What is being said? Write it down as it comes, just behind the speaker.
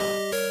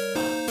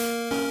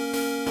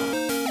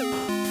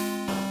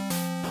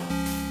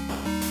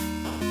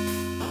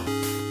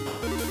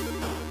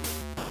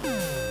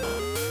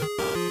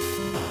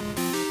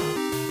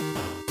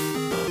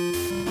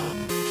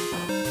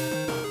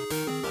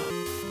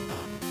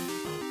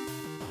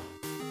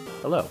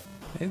Hello.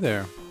 Hey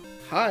there.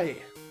 Hi.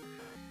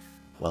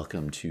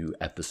 Welcome to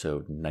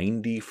episode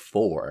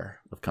 94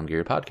 of Come Get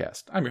Your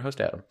Podcast. I'm your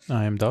host, Adam.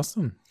 I am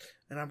Dustin.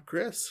 And I'm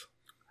Chris.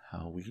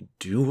 How we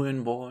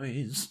doing,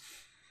 boys?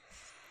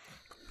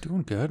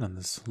 Doing good on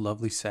this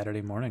lovely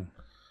Saturday morning.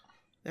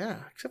 Yeah,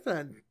 except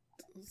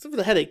for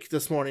the headache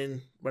this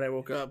morning when I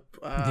woke up.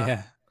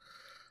 Yeah.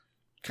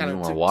 Kind You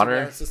of want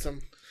water? the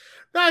system.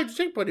 No, I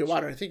drink plenty of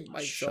water. I think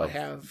I Shove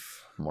have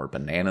More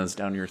bananas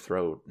down your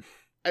throat.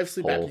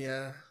 sleep Hole.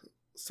 apnea.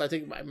 So I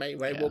think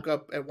when I woke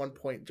up at one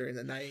point during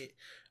the night,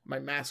 my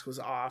mask was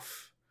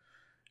off.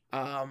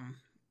 And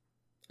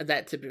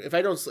that typically, if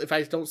I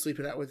don't sleep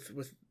in that with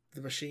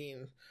the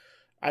machine,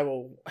 I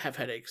will have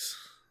headaches.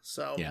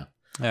 So Yeah.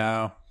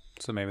 Oh,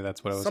 so maybe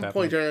that's what it was some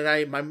happening. point during the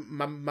night, my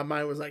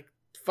mind was like,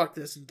 "Fuck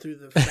this," and threw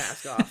the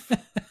mask off.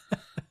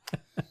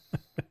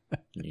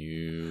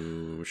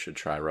 You should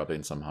try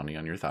rubbing some honey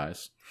on your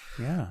thighs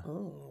Yeah.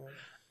 Oh.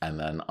 and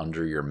then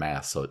under your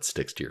mask so it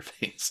sticks to your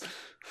face.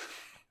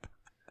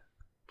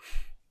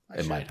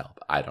 It might help.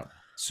 I don't know.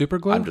 Super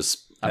glue? I'm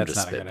just That's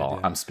not a good spitballing.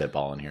 idea. I'm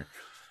spitballing here.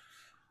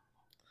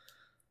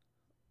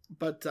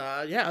 But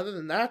other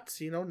than that,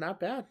 not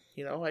bad.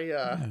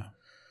 Yeah.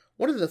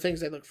 One of the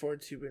things I look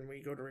forward to when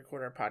we go to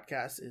record our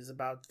podcast is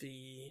about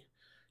the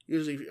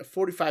usually a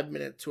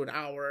 45-minute to an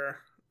hour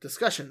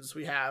discussions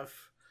we have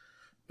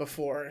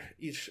before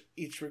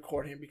each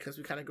recording, because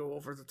we kind of go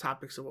over the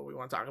topics of what we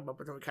want to talk about,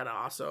 but then we kind of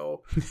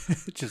also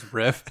Just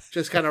riff.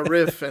 just kind of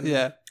riff and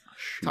Yeah.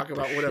 talk Shoot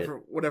about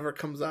the whatever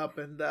comes up.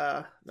 And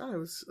no, it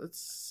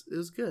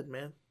was good,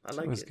 man. I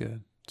like It was it.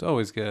 good. It's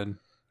always good.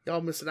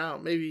 Y'all missing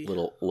out, maybe. shit.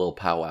 Little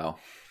powwow.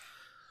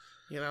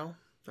 Y'all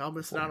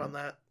missing out on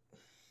that.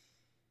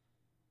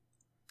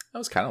 That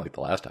was kind of like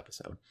the last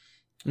episode.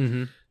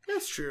 Mm-hmm.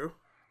 That's true.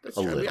 That's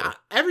A true. I mean, little.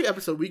 every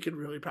episode we could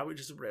really probably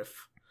just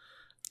riff,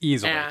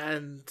 Easily.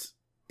 and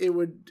it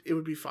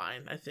would be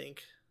fine. I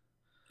think.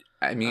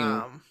 I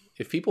mean,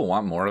 if people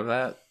want more of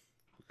that,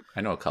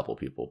 I know a couple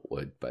people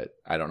would, but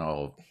I don't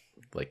know,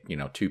 like,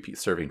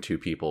 serving two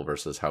people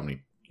versus how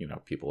many,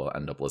 people will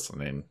end up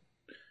listening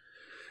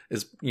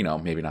is,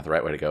 maybe not the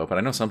right way to go, but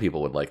I know some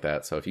people would like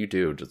that. So if you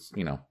do, just,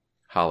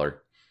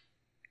 holler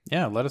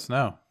Yeah, let us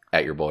know.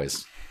 at your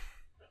boys,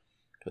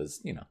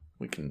 because,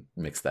 we can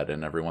mix that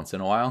in every once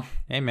in a while.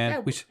 Hey,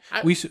 man.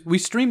 Yeah, We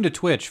stream to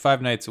Twitch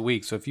 5 nights a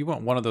week, so if you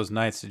want one of those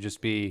nights to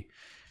just be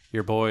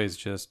your boys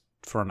just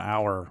for an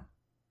hour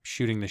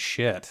shooting the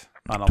shit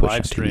on a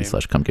live stream,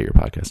 Come Get Your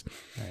Podcast.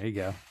 there you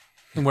go.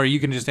 And where you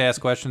can just ask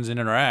questions and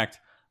interact.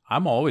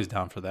 I'm always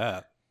down for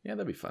that. Yeah,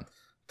 that'd be fun.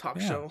 talk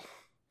Yeah. show.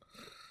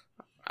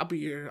 I'll be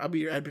your Ed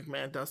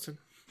McMahon, Dustin.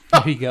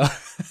 There you go.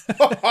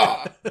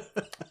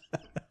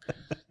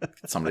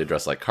 Somebody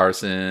dressed like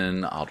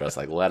Carson. I'll dress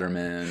like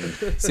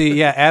Letterman. See,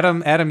 yeah,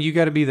 Adam, you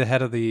got to be the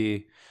head of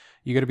the.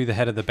 You got to be the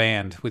head of the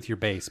band with your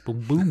bass.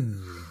 Boom,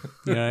 boom.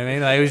 You know what I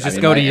mean? I always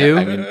just go to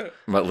you,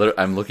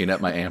 I'm looking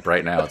at my amp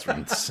right now. It's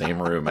from the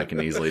same room. I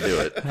can easily do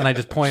it. and I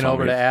just point Just over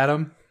want to me-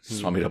 Adam.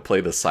 Just want me to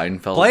play the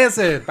Seinfeld, Play us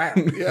in.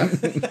 Bam. Yeah.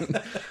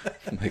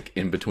 like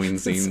in between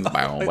scenes. It's Like,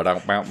 I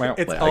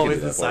can do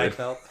always the that for you.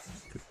 Seinfeld.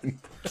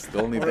 It's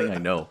the only thing I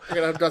know. I'm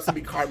gonna have Dustin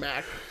be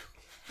Carmack.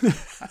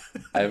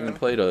 I haven't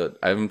played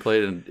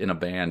in a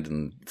band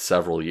in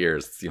several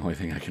years. It's the only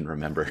thing I can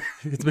remember.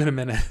 It's been a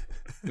minute.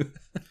 It's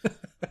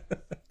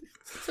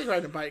like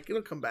riding a bike.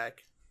 It'll come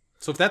back.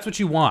 So if that's what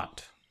you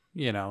want,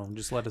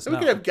 just let us And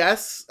we know. could have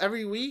guests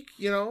every week,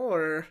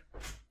 or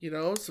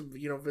some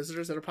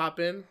visitors that'll pop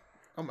in.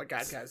 Oh my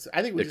god, guys!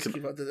 I think we just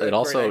came up with a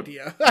great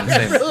idea.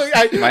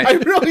 I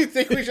really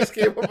think we just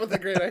came up with a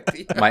great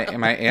idea.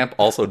 My amp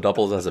also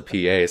doubles as a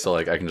PA, so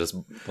like I can just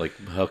like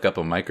hook up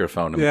a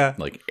microphone and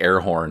like air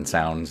horn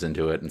sounds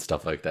into it and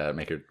stuff like that.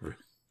 Make it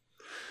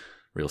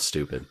real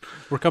stupid.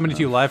 We're coming to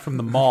you live from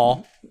the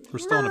mall. We're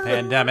still in a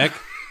pandemic.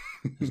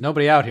 There's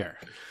nobody out here.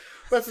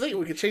 That's the thing.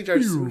 We could change our.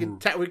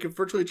 We could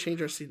virtually change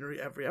our scenery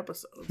every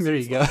episode. There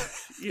you go.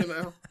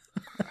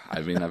 I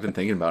mean, I've been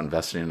thinking about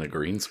investing in a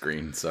green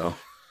screen, so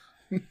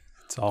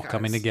It's all Guys,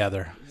 coming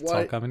together. It's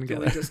all coming What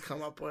together. did we just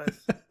come up with?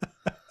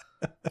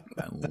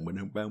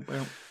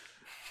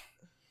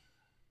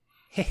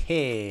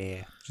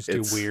 Hey, just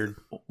It's do weird.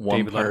 one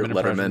David part Letterman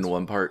Letterman, impressions.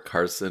 one part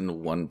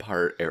Carson, one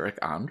part Eric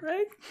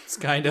Andre. It's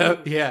kind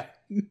of, yeah.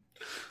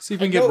 See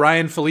if we can I get know-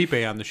 Ryan Felipe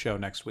on the show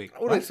next week. I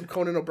would like some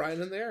Conan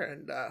O'Brien in there,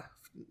 and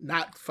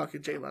not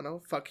fucking Jay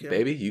Leno. Fuck him.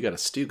 Baby, you got a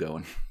stew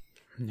going.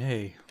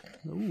 Hey.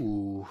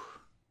 Ooh.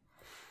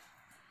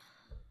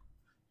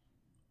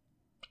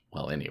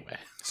 Well, anyway,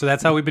 So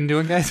that's how we've been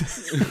doing,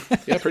 guys?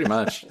 yeah, pretty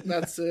much.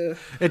 That's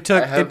It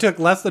took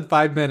less than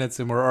 5 minutes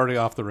and we're already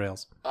off the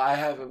rails. I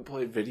haven't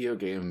played video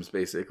games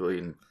basically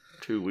in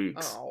 2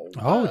 weeks.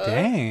 Oh,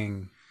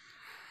 dang.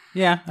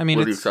 Yeah, I mean,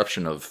 With the it's,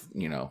 exception of,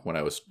 when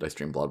I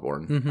streamed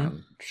Bloodborne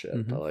and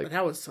shit. But like, But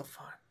that was so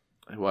fun.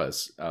 it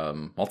was.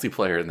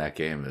 Multiplayer in that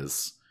game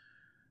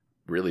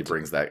really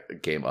brings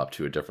that game up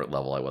to a different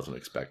level I wasn't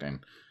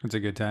expecting. it's a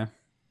good time.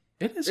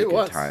 It is It a good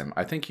was. time.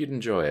 I think you'd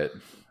enjoy it.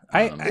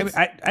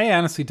 I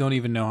honestly don't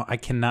even know. I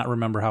cannot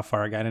remember how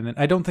far I got in it.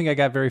 I don't think I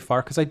got very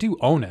far because I do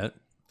own it.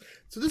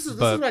 So this is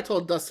what I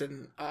told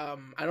Dustin. I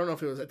don't know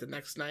if it was at the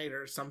next night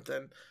or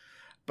something,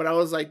 but I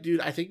was like,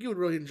 dude, I think you would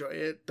really enjoy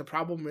it. The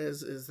problem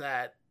is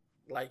that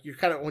like you're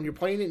kind of when you're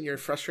playing it and you're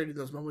frustrated in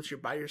those moments you're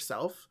by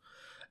yourself,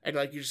 and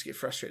like you just get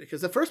frustrated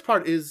because the first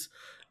part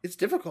it's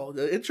difficult.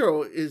 The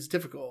intro is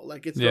difficult.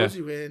 Like it throws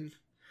you in.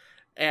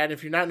 And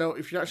if you're not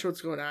sure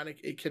what's going on,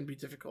 it can be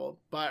difficult.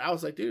 But I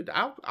was like, dude,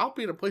 I'll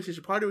be in a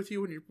PlayStation party with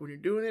you when you're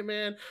doing it,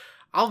 man.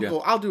 I'll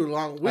do it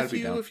along with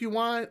you if you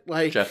want.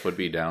 Like Jeff would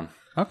be down.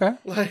 Okay.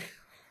 Like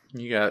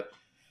you got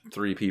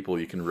 3 people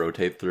you can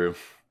rotate through.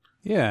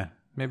 Yeah,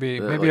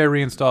 maybe I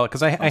reinstall it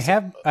because I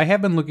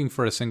have been looking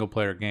for a single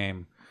player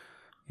game.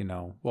 You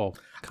know, well,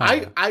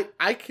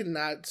 I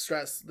cannot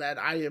stress that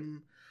I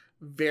am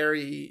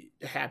very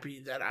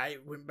happy that I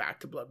went back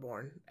to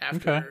Bloodborne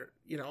after. Okay.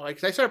 You know,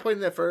 like I started playing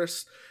that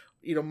first,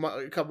 you know,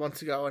 a couple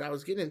months ago, and I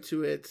was getting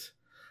into it.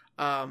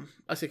 I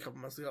say a couple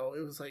months ago.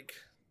 It was like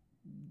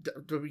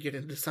the beginning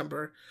of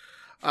December.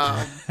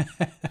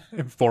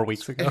 4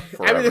 weeks ago.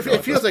 I mean,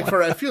 it feels like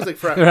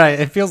forever. Right,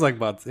 it feels like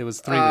months. It was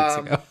 3 weeks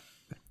ago.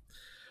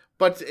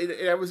 But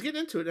I was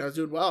getting into it, and I was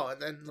doing well,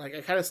 and then like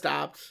I kind of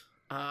stopped.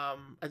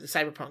 The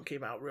Cyberpunk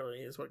came out. Really,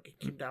 is what it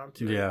came down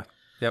to. Yeah.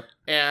 Yep.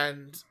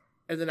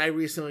 And then I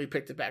recently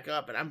picked it back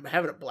up, and I'm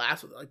having a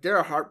blast with it. Like there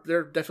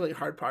are definitely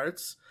hard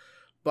parts,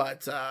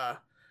 but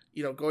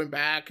you know, going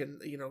back and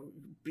you know,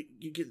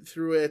 you get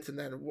through it, and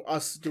then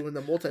us doing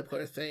the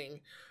multiplayer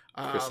thing.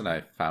 Chris and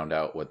I found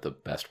out what the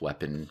best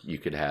weapon you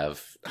could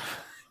have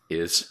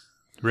is.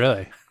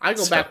 Really? I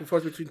go back and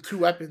forth between 2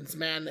 weapons,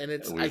 man, and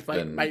it's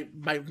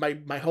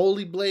my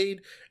holy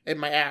blade and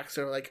my axe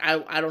are like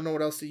I don't know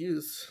what else to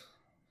use.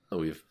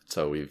 We've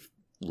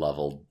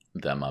leveled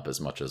them up as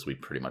much as we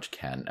pretty much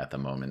can at the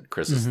moment.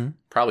 Chris is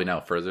probably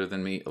now further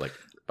than me, like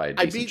by a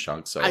decent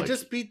chunk. So I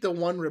just beat the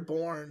one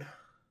Reborn.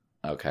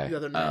 Okay. The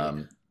other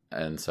night.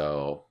 And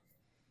so,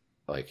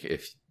 like,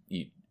 if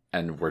you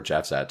and where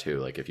Jeff's at too,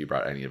 like, if you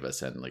brought any of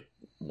us in, like,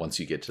 once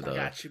you get to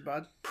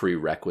the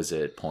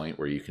prerequisite point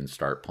where you can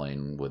start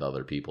playing with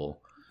other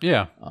people,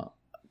 yeah,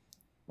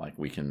 like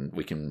we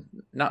can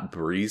not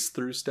breeze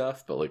through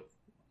stuff, but like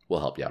we'll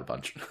help you out a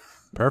bunch.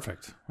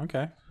 Perfect.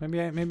 Okay, maybe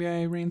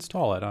I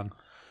reinstall it on.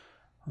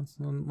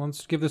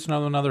 Let's give this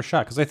another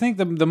shot because I think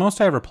the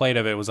most I ever played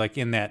of it was like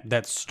in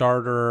that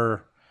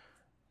starter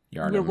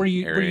where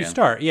you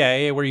start.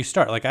 Yeah, where you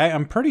start. Like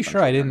I'm pretty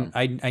sure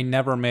I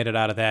never made it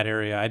out of that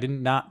area. I did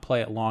not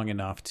play it long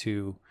enough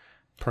to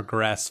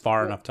progress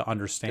far enough to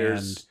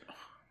understand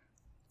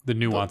the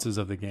nuances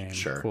of the game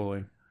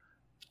fully.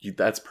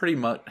 That's pretty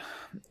much.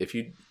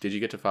 Did you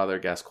get to Father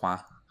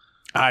Gascoigne?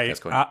 I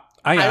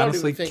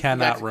honestly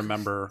cannot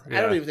remember.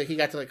 I don't even think he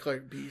got to like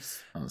Cleric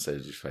Beast. I'm gonna say,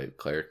 did you fight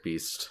Cleric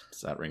Beast?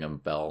 Does that ring a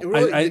bell?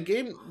 Really, the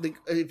game,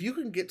 if you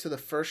can get to the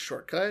first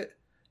shortcut,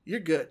 you're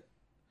good.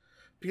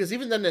 Because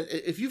even then,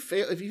 if you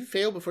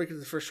fail before you get to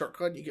the first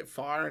shortcut, and you get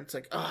far, and it's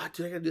like,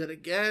 dude, I gotta do that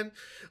again.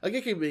 Like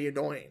it can be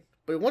annoying.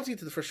 But once you get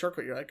to the first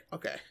shortcut, you're like,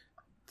 okay.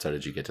 So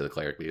did you get to the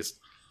Cleric Beast?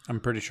 I'm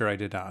pretty sure I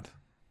did not.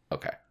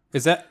 Okay.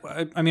 Is that?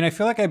 I mean, I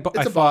feel like I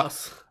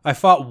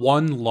fought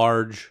one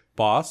large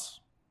boss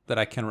that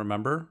I can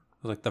remember.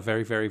 It was like the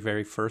very, very,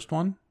 very first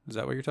one. Is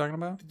that what you're talking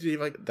about? Did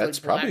you that's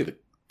probably the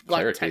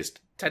Cleric Beast.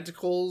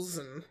 Tentacles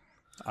and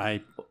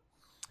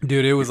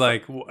dude, it was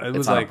like it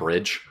was like a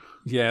bridge.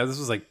 Yeah, this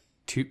was like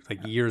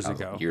years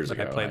ago.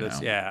 I played this.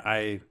 Yeah,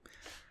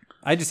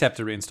 I just have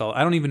to reinstall it.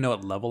 I don't even know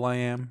what level I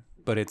am,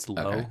 but it's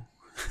low. Okay.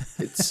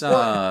 It's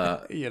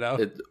you know,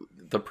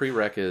 the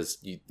prereq is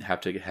you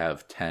have to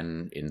have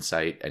 10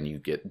 insight, and you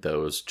get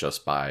those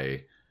just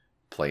by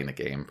playing the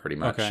game, pretty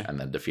much, and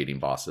then defeating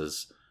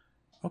bosses.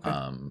 Okay.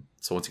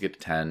 So once you get to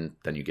 10,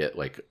 then you get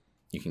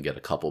you can get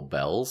a couple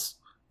bells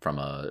from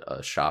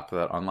a shop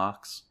that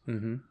unlocks,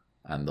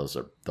 and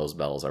those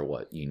bells are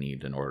what you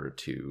need in order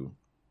to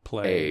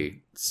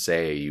play.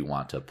 Say you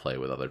want to play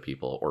with other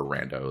people or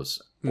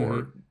randos,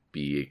 or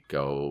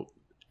go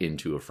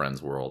into a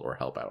friend's world or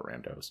help out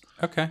randos.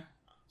 Okay.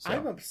 So.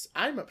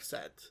 I'm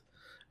upset,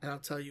 and I'll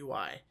tell you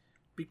why.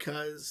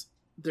 Because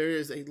there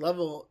is a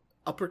level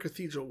Upper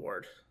Cathedral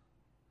Ward.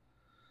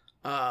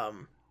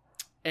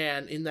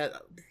 And in that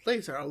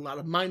place are a lot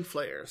of mind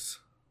flayers.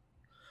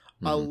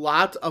 A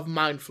lot of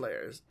mind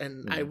flayers.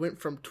 And I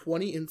went from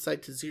 20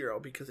 insight to 0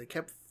 because they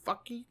kept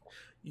fucking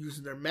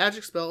using their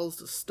magic spells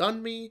to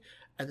stun me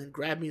and then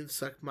grab me and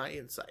suck my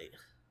insight.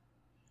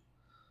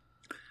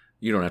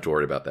 You don't have to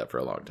worry about that for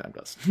a long time,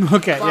 Dustin.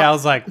 Okay, yeah, I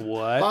was like,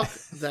 what?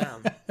 Fuck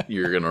them.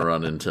 You're going to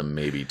run into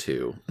maybe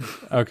 2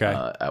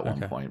 at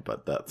one point,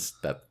 but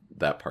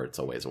that part's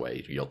a ways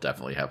away. You'll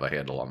definitely have a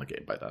handle on the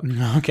game by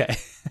then. Okay.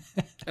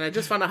 And I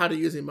just found out how to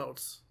use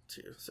emotes,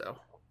 too, so.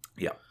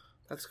 Yeah.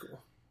 That's cool.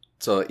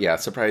 So, yeah,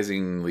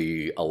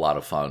 surprisingly a lot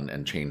of fun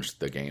and changed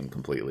the game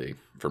completely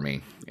for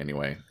me,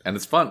 anyway. And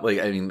it's fun.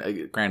 Like, I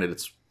mean, granted,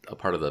 it's a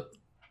part of the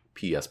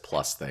PS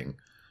Plus thing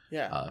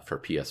for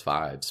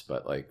PS5s,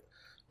 but, like,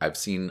 I've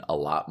seen a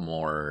lot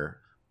more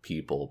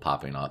people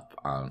popping up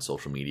on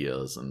social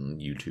medias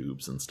and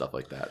YouTubes and stuff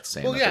like that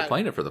saying that they're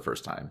playing it for the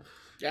first time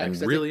and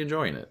really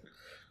enjoying it.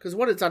 Because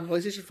one, it's on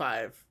PlayStation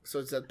 5, so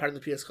it's a part of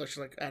the PS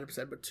collection, like Adam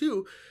said. But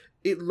two,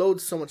 it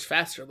loads so much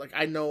faster. Like,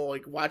 I know,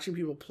 like, watching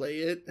people play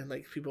it and,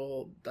 like,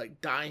 people,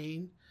 like,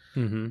 dying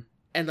and,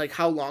 like,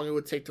 how long it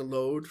would take to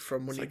load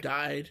from when you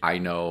died. I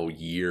know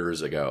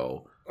years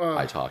ago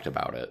I talked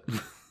about it.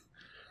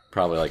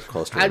 Probably, like,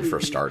 close to when it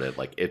first started.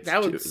 Like,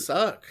 that would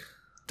suck.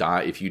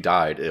 If you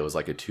died, it was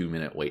like a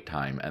 2-minute wait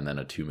time and then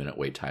a 2-minute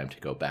wait time to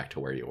go back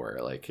to where you were.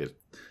 Like,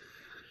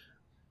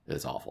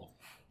 it's awful.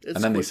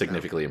 And then they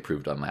significantly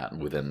improved on that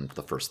within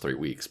the first 3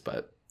 weeks,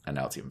 and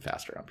now it's even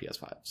faster on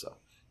PS5. So,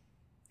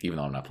 even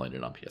though I'm not playing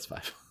it on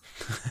PS5.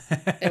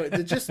 Anyway,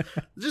 the gist of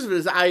it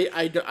is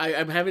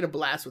I'm having a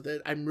blast with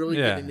it. I'm really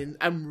getting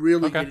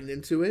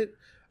into it.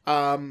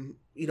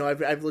 You know,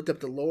 I've looked up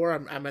the lore.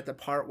 I'm at the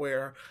part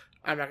where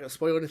I'm not going to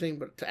spoil anything,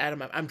 but to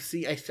Adam, I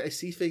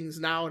see things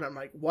now, and I'm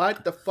like,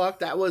 what the fuck?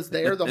 That was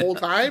there the whole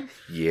time?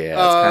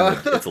 Yeah,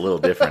 it's a little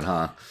different,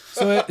 huh?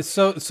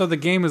 So the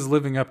game is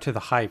living up to the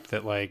hype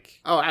that,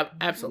 like,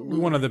 absolutely,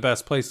 one of the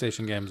best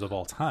PlayStation games of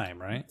all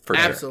time, right? For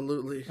sure.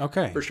 Absolutely,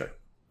 okay, for sure,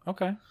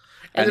 okay.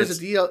 And there's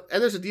a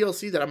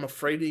DLC that I'm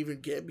afraid to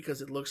even get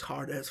because it looks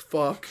hard as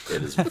fuck.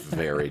 It is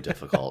very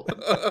difficult.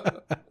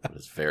 It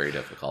is very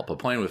difficult, but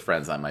playing with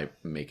friends, I might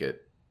make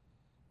it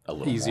a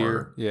little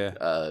easier.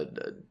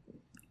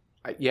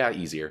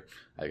 Easier,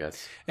 I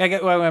guess.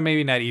 Well,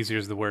 maybe not easier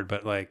is the word,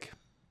 but like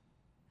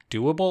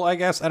doable, I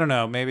guess. I don't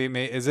know. Maybe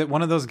is it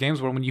one of those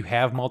games where when you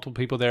have multiple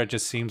people there, it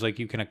just seems like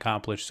you can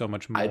accomplish so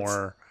much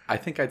more? I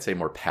think I'd say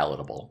more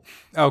palatable.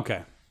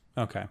 Okay.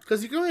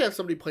 Because you can only have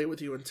somebody play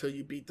with you until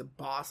you beat the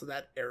boss of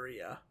that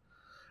area.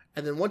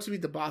 And then once you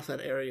beat the boss of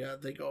that area,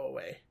 they go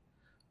away.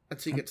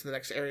 Until you get to the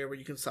next area where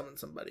you can summon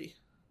somebody.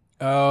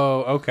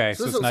 Oh, okay.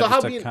 So it's not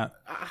how just me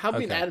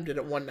and Adam did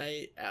it one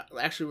night,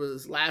 actually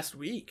was last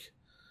week.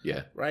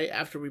 Yeah. Right?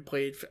 After I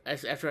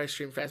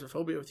streamed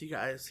Phasmophobia with you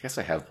guys. I guess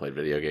I have played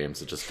video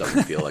games. It just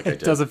doesn't feel like I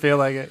did. It doesn't feel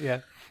like it,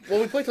 yeah. Well,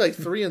 we played till like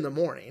 3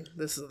 a.m.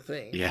 This is the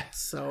thing. Yeah.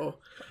 So.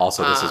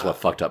 Also, this is what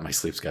fucked up my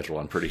sleep schedule,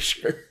 I'm pretty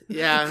sure.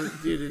 Yeah,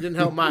 dude, it didn't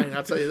help mine,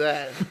 I'll tell you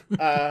that.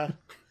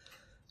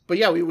 But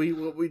yeah,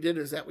 what we did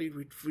is that we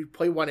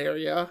play one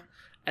area,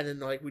 and then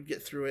like we'd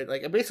get through it.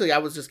 Like basically, I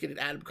was just getting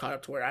Adam caught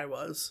up to where I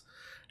was,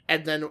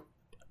 and then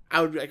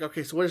I would be like,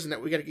 okay, so what is the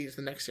next? We got to get to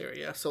the next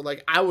area. So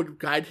like I would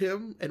guide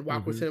him and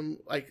walk with him,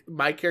 like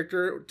my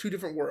character, 2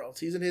 different worlds.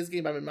 He's in his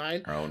game, I'm in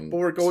mine, but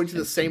we're going to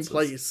the same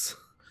place.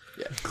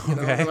 Yeah. You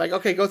know, okay. Like,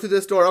 okay, go through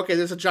this door. Okay,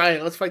 there's a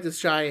giant. Let's fight this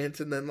giant.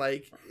 And then,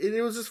 like, it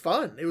was just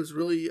fun. It was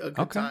really a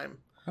good time.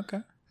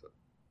 Okay.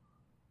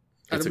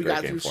 And then we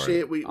got through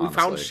shit. We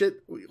found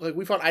shit.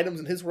 We found items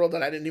in his world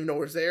that I didn't even know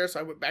was there.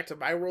 So I went back to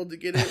my world to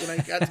get it when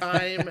I got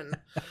time. And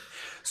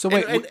so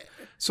wait.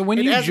 So when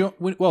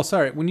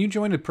you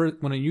join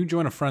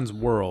a friend's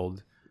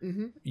world,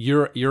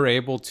 you're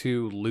able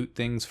to loot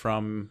things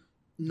from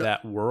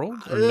that world,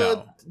 or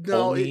no?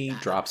 Only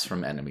drops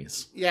from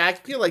enemies. Yeah, I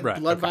can get like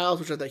blood vials,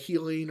 which are the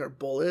healing, or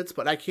bullets,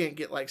 but I can't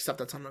get like stuff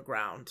that's on the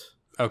ground.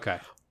 Okay.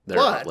 There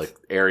are like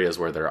areas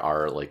where there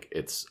are like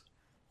it's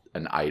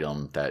an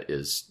item that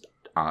is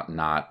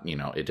not, you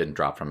know, it didn't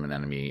drop from an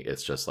enemy.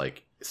 It's just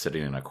like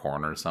sitting in a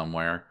corner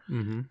somewhere.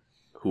 Mm-hmm.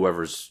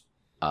 Whoever's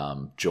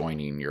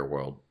joining your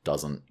world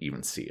doesn't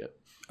even see it.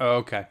 Oh,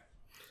 okay.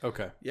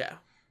 Yeah.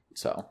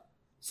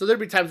 So there'd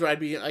be times where I'd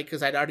be like,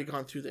 because I'd already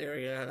gone through the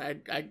area,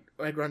 and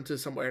I'd run to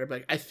somewhere and I'd be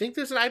like, I think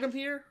there's an item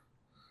here.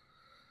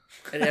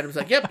 And Adam's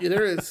like, yep,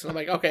 there is. And I'm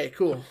like, okay,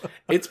 cool.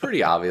 It's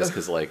pretty obvious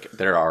because like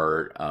there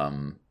are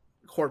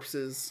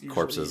corpses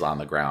on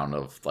the ground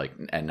of like,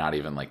 and not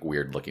even like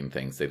weird looking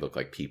things. They look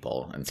like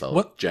people, and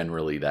so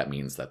generally that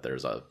means that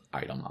there's a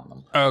item on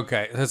them.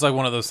 Okay, it's like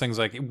one of those things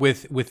like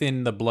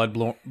within the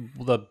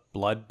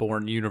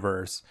Bloodborne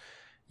universe,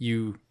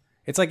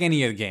 it's like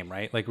any other game,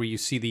 right? Like where you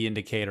see the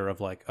indicator of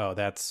like, oh,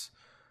 that's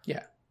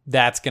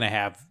gonna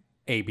have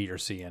A, B, or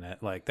C in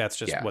it. Like that's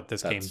just what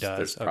this game does.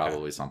 There's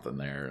probably something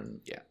there,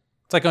 and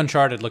it's like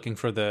Uncharted looking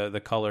for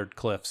the colored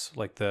cliffs,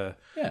 like the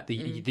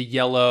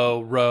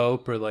yellow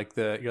rope, or like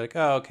you're like,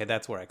 oh, okay,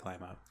 that's where I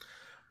climb up.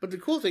 But the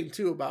cool thing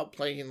too about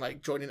playing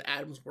like joining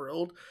Adam's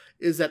world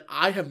is that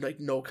I have like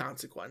no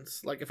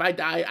consequence. Like if I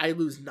die, I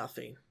lose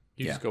nothing.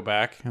 You just go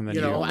back, and then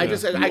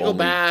I go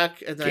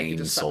back, and then I can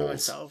just summon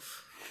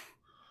myself.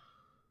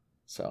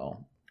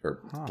 So,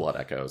 blood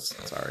echoes.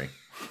 Sorry.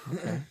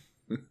 Okay.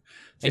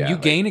 And you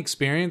gain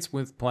experience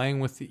with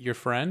playing with your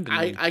friend?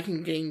 I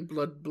can gain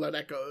blood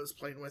echoes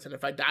playing with it.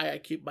 If I die, I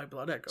keep my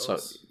blood echoes. So,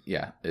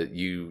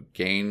 you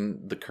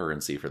gain the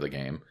currency for the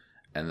game.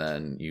 And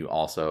then you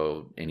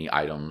also, any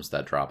items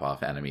that drop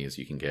off enemies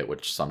you can get,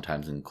 which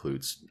sometimes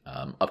includes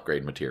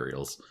upgrade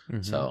materials.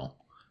 Mm-hmm. So,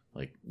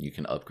 like, you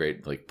can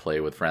upgrade, like,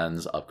 play with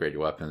friends, upgrade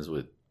your weapons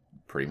with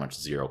pretty much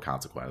 0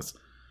 consequence.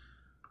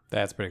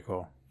 That's pretty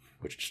cool.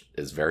 Which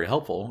is very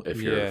helpful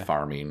if you're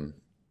farming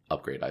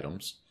upgrade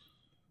items.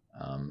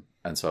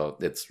 And so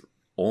it's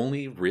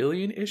only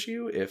really an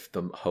issue if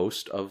the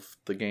host of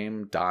the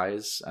game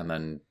dies and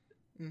then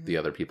the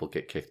other people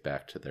get kicked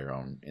back to their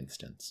own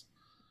instance.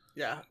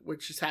 Yeah,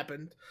 which has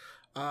happened.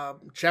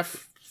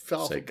 Jeff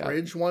fell off a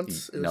bridge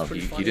once.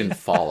 He didn't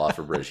fall off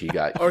a bridge. He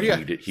got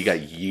yeeted. He got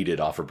yeeted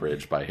off a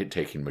bridge by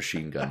taking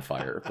machine gun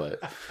fire.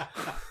 But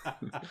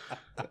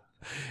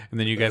and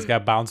then you guys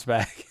got bounced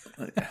back.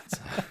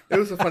 It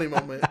was a funny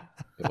moment.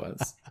 It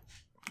was.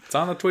 It's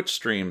on a Twitch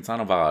stream. It's on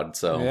a VOD.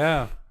 So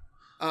yeah.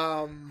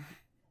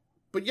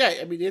 But yeah,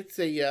 I mean, it's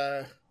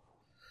a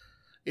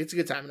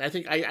good time, and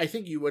I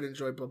think you would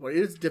enjoy Bloodborne.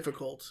 It is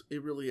difficult.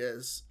 It really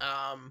is.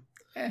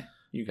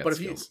 You got but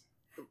skills.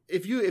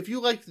 If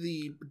you like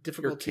the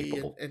difficulty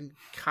and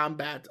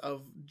combat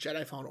of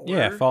Jedi Fallen Order,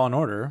 yeah, Fallen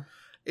Order,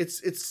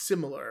 it's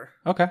similar.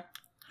 Okay,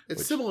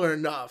 it's similar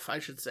enough, I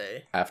should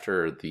say.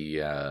 After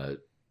the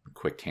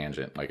quick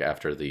tangent, like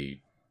after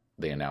they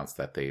announced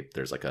that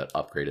there's like an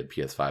upgraded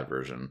PS5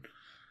 version,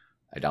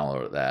 I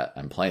downloaded that.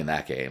 I'm playing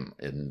that game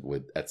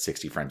at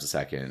 60 frames a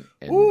second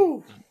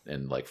in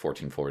like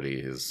 1440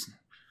 is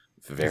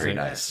very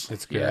nice.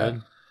 It's good.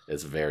 Yeah.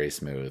 It's very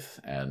smooth,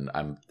 and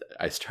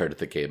I started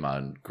the game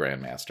on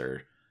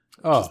Grandmaster,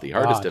 which is the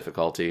hardest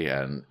difficulty,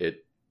 and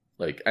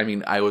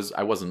I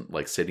wasn't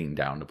like sitting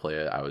down to play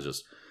it. I was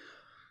just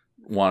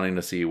wanting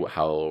to see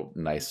how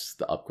nice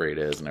the upgrade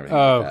is and everything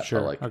like that.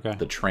 Sure. But like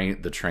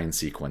the train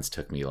sequence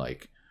took me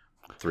like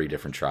 3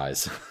 different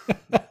tries.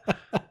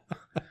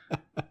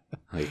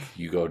 Like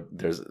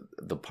there's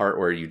the part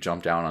where you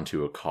jump down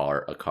onto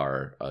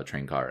a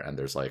train car, and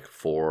there's like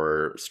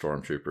 4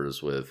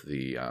 stormtroopers with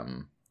the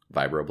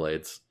vibro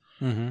blades.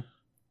 Mm-hmm.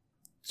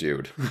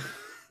 Dude.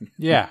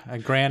 Yeah, a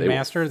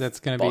Grandmaster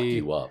that's going to be...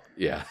 you up.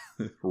 Yeah,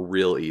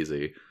 real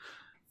easy.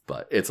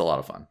 But it's a lot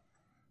of fun.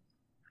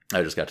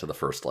 I just got to the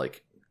first,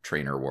 like,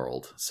 trainer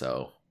world,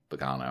 so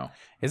Bogano.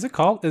 Is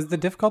the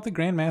difficulty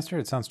Grandmaster?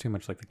 It sounds too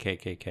much like the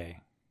KKK.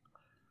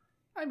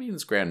 I mean,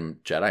 it's Grand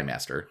Jedi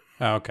Master.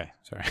 Oh, okay.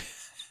 Sorry.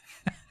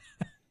 I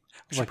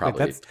should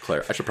probably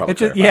clarify.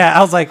 Yeah,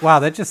 I was like, wow,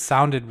 that just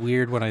sounded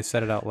weird when I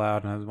said it out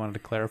loud, and I wanted to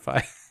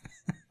clarify.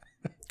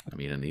 I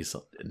mean, in these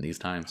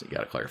times, you got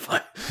to clarify.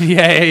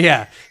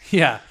 Yeah.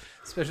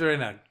 Especially right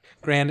now,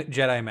 Grand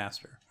Jedi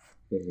Master.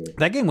 Mm-hmm.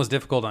 That game was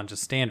difficult on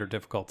just standard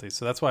difficulty,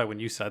 so that's why when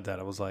you said that,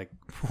 I was like,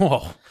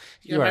 "Whoa,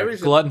 you are a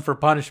glutton for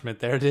punishment,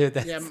 there, dude."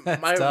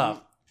 That's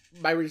tough.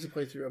 My recent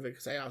playthrough of it,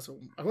 because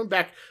I went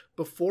back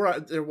before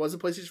there was a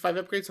PlayStation 5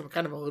 upgrade, so I'm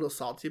kind of a little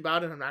salty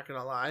about it. I'm not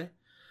gonna lie,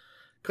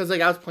 because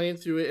like I was playing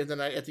through it, and then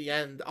at the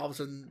end, all of a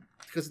sudden,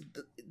 because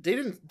they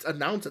didn't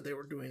announce that they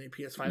were doing a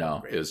PS5 upgrade.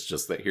 No, it was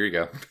just that here you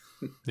go.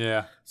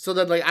 Yeah. So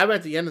then, like, I'm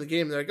at the end of the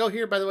game. They're like, "Oh,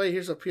 here, by the way,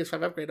 here's a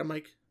PS5 upgrade." I'm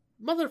like,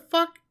 "Motherfuck,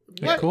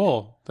 what?" Yeah,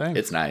 cool. Thanks.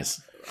 It's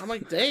nice. I'm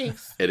like,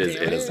 "Thanks." It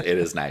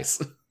is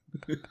nice.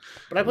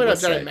 But I played on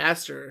Jedi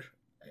Master,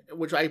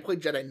 which I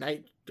played Jedi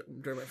Knight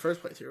during my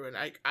first playthrough, and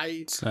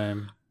I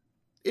same.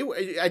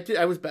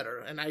 I was better,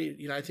 and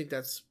I think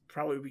that's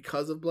probably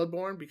because of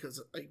Bloodborne, because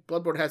like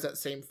Bloodborne has that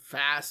same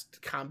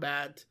fast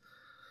combat,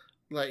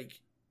 like.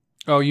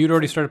 Oh, you'd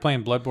already started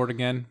playing Bloodborne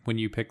again when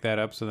you picked that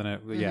up, so then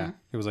it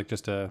was like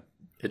just a...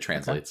 It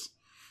translates.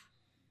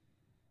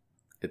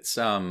 Okay. It's,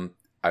 I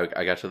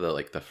got to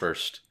the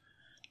first,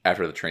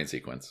 after the train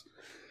sequence,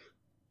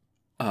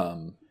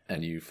 and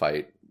you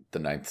fight the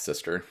 9th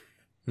sister,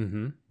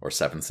 or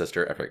 7th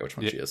sister, I forget which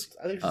one she is.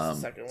 I think it's the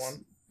second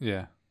one.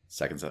 Yeah.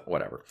 Second,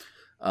 whatever.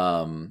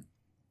 You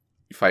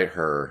fight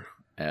her,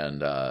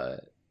 and I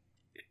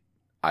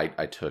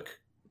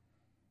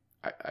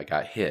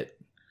got hit,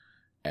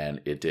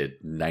 and it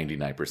did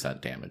 99%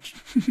 damage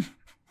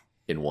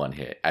in one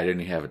hit. I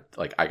didn't have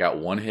I got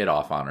one hit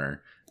off on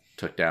her,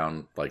 took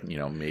down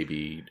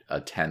maybe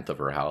 1/10 of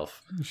her health,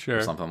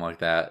 or something like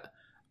that,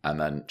 and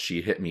then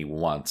she hit me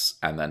once,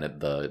 and then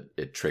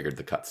it triggered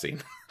the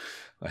cutscene.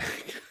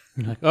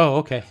 Oh,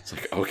 okay. It's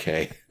like,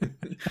 okay,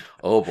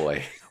 oh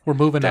boy, we're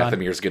moving on.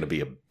 Dathomir's gonna be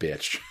a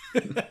bitch.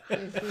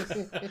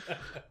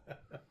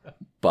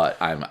 But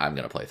I'm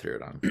gonna play through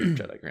it on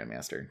Jedi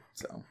Grandmaster.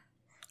 So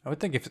I would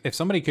think if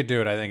somebody could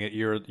do it, I think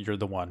you're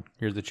the one.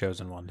 You're the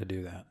chosen one to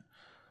do that.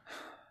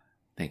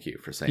 Thank you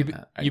for saying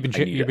that. You've been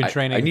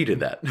training. I needed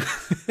that.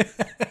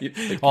 You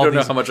don't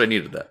know how much I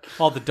needed that.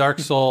 All the Dark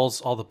Souls,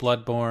 all the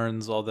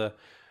Bloodborns, all the.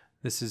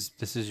 This is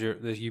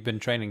you've been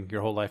training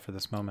your whole life for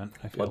this moment.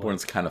 I feel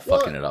Bloodborne's kind of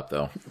fucking it up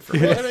though.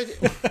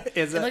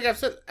 Is it? Like I've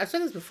said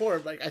this before.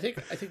 Like I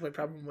think my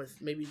problem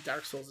with maybe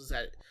Dark Souls is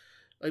that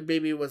like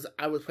maybe it was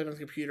I was playing on the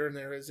computer and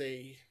there is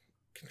a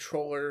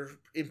controller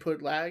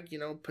input lag,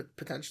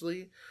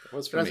 potentially. It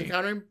was for me.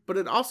 Encountering, but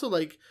it also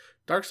like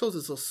Dark Souls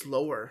is a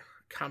slower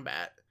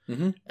combat,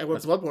 and where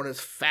Bloodborne is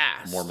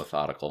fast, more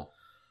methodical.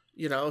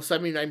 So I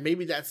mean,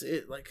 maybe that's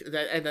it. Like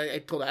that, and I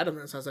told Adam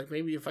this. I was like,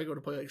 maybe if I go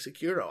to play like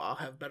Sekiro, I'll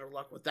have better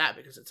luck with that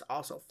because it's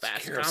also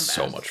fast combat.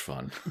 So much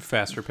fun,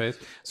 faster pace.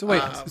 So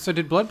wait, so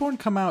did Bloodborne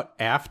come out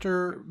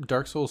after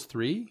Dark Souls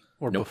 3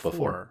 or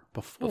before?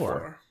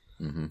 Before.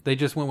 Mm-hmm. They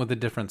just went with a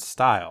different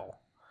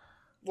style.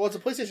 Well, it's a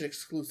PlayStation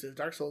exclusive.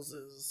 Dark Souls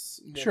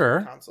is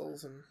more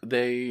consoles, and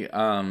they,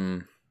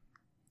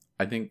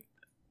 I think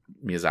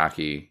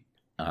Miyazaki,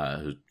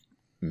 who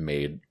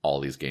made all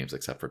these games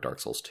except for Dark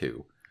Souls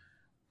 2,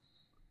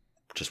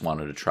 just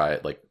wanted to try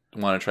it, like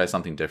want to try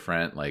something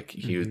different. Like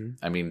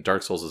I mean,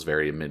 Dark Souls is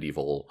very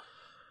medieval,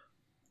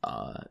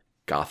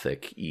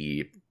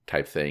 gothic-y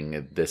type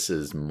thing. This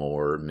is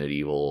more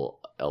medieval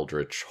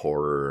eldritch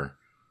horror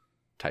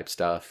type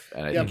stuff.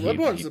 And I think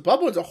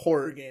Bloodborne's a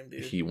horror game,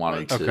 dude. He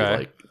wanted to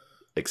like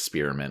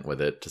experiment with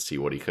it to see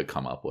what he could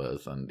come up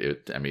with, and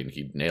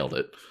he nailed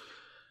it.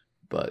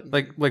 But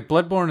like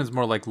Bloodborne is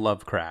more like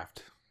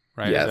Lovecraft,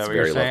 right? Yeah, is that it's what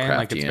very you're saying? Lovecraftian.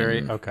 Like it's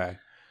very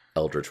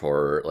eldritch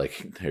horror.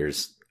 Like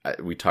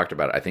we talked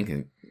about it, I think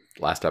in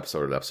last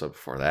episode or the episode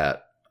before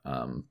that.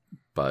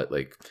 But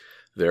like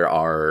there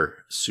are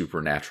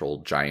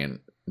supernatural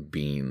giant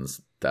beings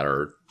that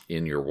are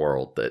in your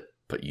world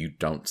but you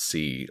don't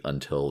see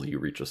until you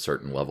reach a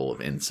certain level of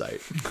insight.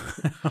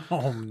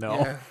 Oh no!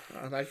 Yeah,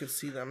 and I can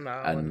see them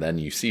now. And then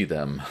you see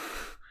them.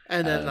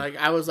 And then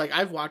I was like,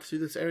 I've walked through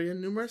this area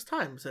numerous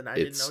times, and I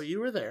didn't know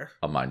you were there.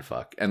 A mind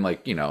fuck, and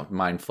like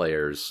mind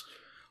flayers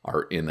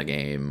are in the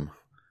game,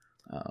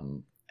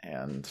 and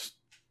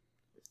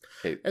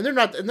they're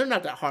not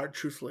that hard.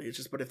 Truthfully, it's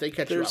just, but if they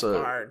catch you off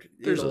guard,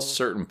 there's a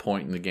certain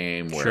point in the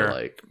game where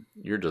like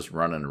you're just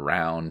running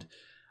around.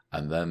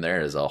 And then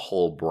there is a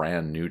whole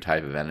brand new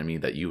type of enemy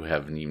that you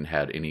haven't even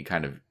had any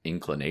kind of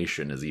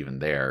inclination is even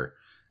there.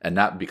 And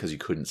not because you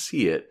couldn't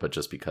see it, but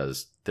just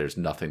because there's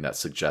nothing that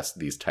suggests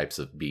these types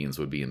of beings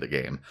would be in the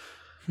game.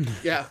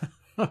 Yeah.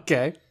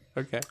 Okay.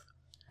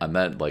 And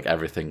then like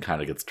everything kind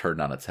of gets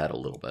turned on its head a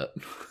little bit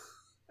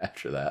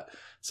after that.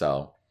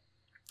 So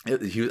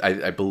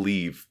I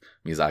believe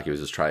Miyazaki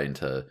was just trying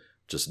to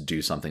just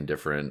do something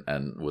different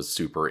and was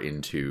super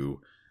into...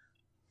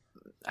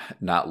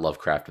 not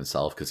Lovecraft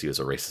himself because he was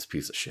a racist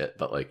piece of shit,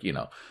 but like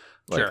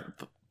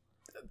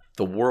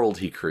the world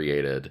he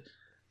created,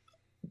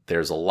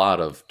 there's a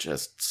lot of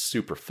just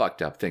super fucked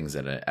up things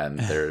in it, and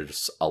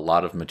there's a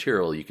lot of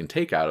material you can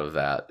take out of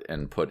that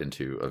and put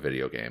into a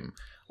video game.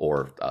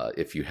 Or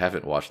if you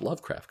haven't watched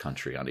Lovecraft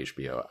Country on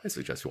HBO, I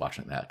suggest you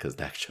watching that because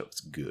that show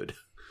is good.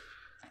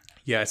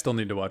 Yeah, I still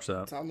need to watch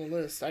that. It's on the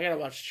list. I gotta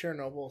watch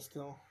Chernobyl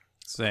still.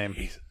 Same.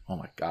 Jeez. Oh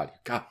my god, you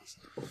guys!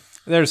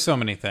 There's so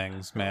many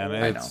things, man.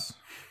 I know.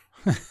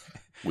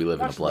 We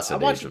live in a blessed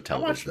age of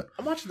television.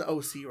 I'm watching the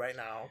OC right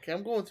now. Okay,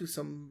 I'm going through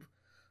some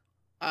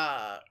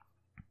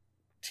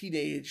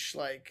teenage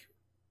like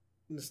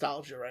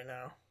nostalgia right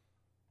now.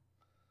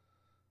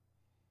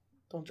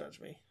 Don't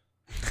judge me.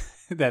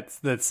 That's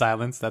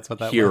silence. That's what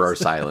that Hear was. our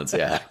silence.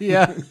 Yeah.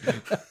 Yeah.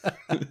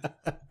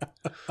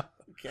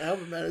 Can't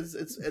help it, man.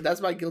 It's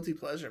that's my guilty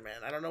pleasure,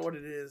 man. I don't know what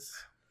it is.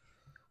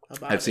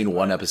 I've seen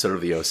one episode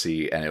of the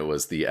OC, and it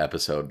was the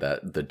episode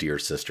that the Dear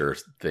Sister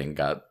thing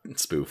got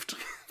spoofed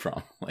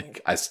from. Like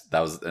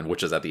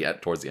which is at the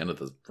end, towards the end of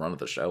the run of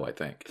the show, I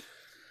think.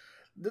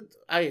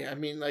 I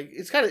mean, like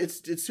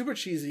it's super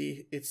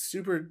cheesy. It's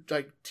super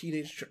like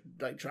teenage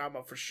like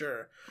drama for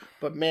sure.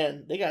 But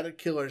man, they got a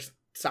killer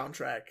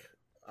soundtrack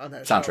on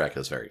that. Soundtrack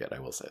is very good. I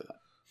will say that.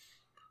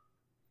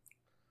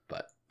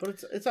 But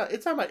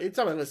it's on my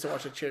list to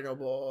watch a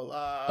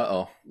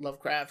Chernobyl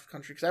Lovecraft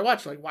Country because I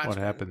watched like Watchmen. What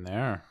happened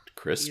there?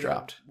 Chris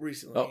dropped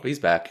recently. Oh, he's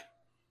back.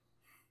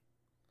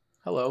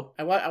 Hello.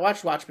 I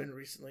watched Watchmen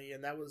recently,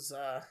 and that was.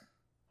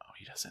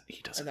 He doesn't.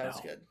 And that know. was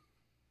good.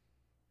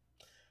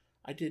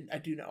 I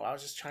do know. I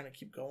was just trying to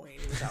keep going.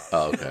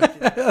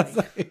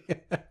 Okay.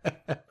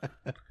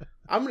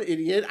 I'm an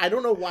idiot. I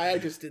don't know why I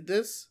just did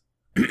this.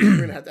 We're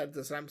gonna have to edit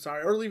this, and I'm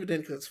sorry, or leave it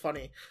in because it's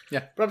funny.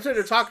 Yeah. But I'm sitting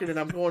there talking, and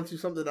I'm going through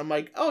something. I'm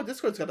like, oh,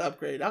 Discord's got to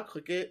upgrade. I'll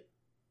click it.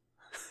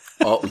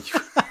 Oh.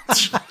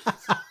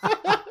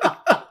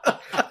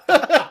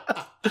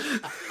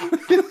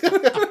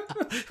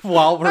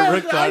 While we're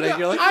recording,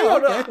 you're like, I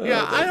don't know. Okay.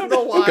 Yeah, I don't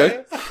know why.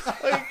 Okay.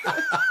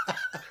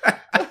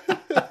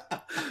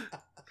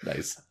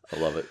 Nice. I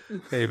love it.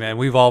 Hey, man,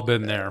 we've all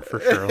been there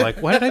for sure.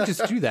 Like, why did I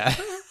just do that?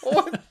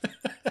 What?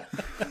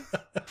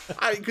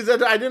 Because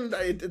I didn't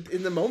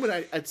in the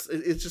moment. It's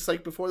just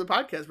like before the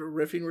podcast, we're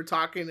riffing, we're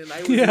talking, and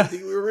I didn't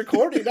think we were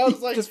recording. I was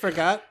like, just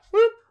forgot.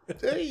 Whoop,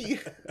 hey,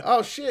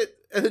 oh shit!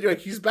 And then you're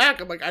like, he's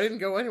back. I'm like, I didn't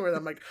go anywhere. And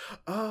I'm like,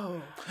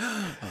 oh,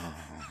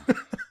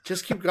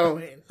 just keep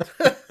going.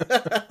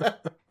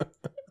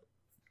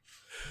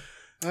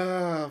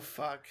 Oh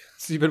fuck!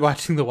 So you've been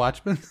watching The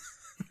Watchmen?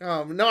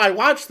 No, I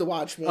watched The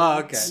Watchmen. Oh,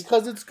 okay.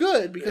 Because it's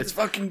good. Because it's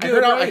fucking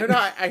good. I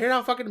heard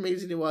how fucking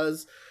amazing it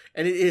was.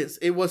 And it is.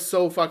 It was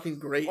so fucking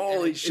great.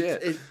 Holy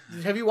shit.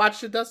 Have you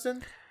watched it,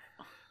 Dustin?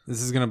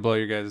 This is going to blow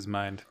your guys'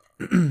 mind.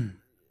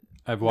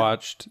 I've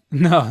watched...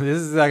 No, this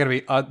is not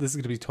going to be... this is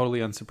going to be totally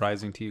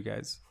unsurprising to you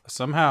guys.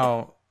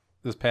 Somehow,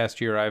 this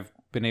past year, I've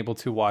been able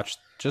to watch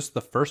just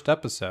the first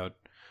episode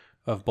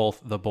of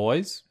both The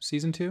Boys,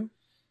 Season 2,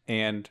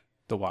 and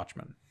The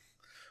Watchmen.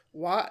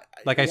 Why?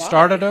 I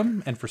started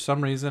them, and for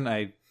some reason,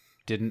 I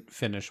didn't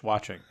finish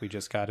watching. We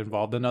just got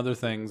involved in other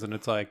things, and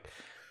it's like...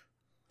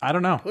 I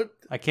don't know.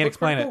 I can't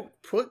explain it.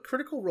 Put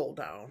Critical Role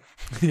down.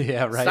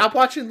 Yeah, right. Stop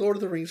watching Lord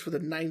of the Rings for the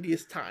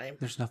 90th time.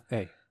 There's no...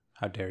 Hey,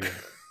 how dare you?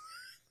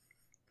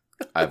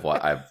 I've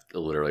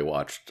literally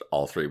watched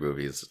all 3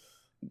 movies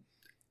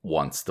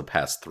once the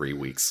past 3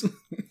 weeks.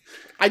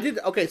 I did.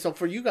 Okay, so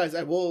for you guys,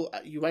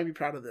 you might be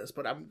proud of this,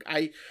 but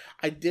I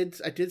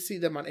did see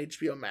them on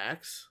HBO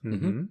Max,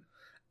 Mm-hmm.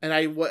 and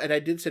I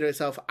did say to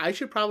myself, I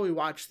should probably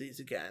watch these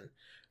again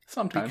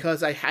Sometime.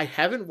 because I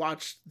haven't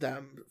watched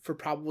them for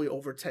probably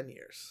over 10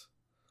 years.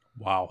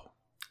 Wow.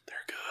 They're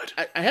good.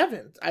 I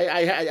haven't.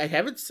 I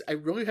haven't. I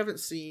really haven't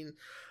seen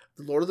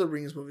the Lord of the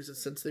Rings movies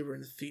since they were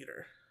in the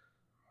theater.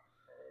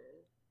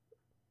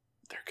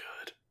 They're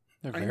good.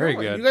 They're very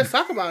good. You guys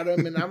talk about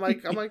them, and I'm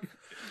like,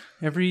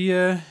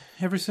 every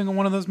single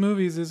one of those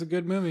movies is a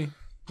good movie.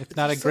 If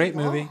not a great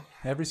movie,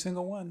 every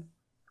single one.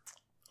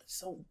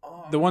 So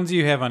long. The ones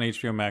you have on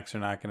HBO Max are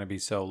not going to be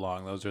so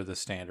long. Those are the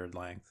standard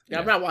length. Yeah,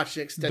 I'm not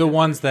watching extended. The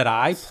ones that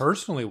I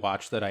personally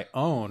watch, that I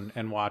own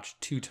and watch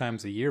 2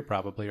 times a year,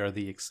 probably are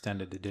the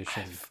extended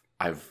edition.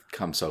 I've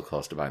come so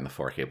close to buying the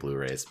 4K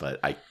Blu-rays, but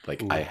I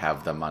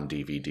have them on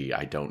DVD.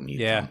 I don't need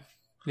them.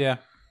 Yeah.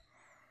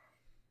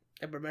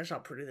 But imagine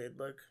how pretty they'd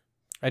look.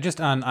 I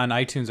just on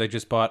iTunes. I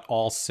just bought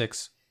all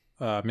 6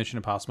 Mission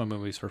Impossible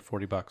movies for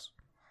 $40.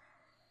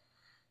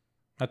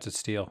 That's a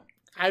steal.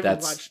 I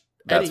haven't watched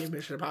any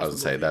Mission Impossible. I would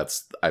say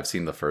I've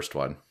seen the first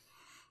one.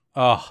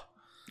 Oh,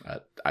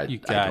 you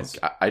guys!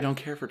 I don't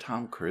care for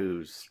Tom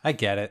Cruise. I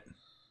get it,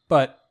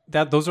 but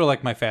those are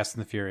like my Fast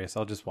and the Furious.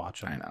 I'll just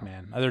watch them. I know,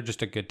 man. They're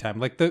just a good time.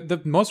 Like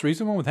the most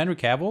recent one with Henry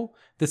Cavill,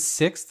 the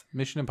 6th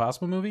Mission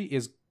Impossible movie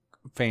is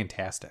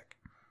fantastic.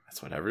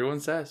 That's what everyone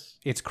says.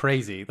 It's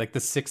crazy. Like the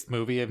 6th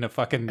movie in a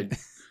fucking.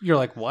 You're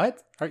like,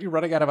 what? Aren't you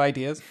running out of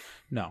ideas?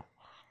 No.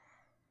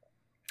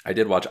 I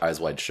did watch Eyes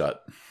Wide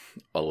Shut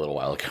a little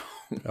while ago.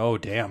 Oh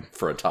damn!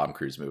 For a Tom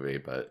Cruise movie,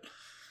 but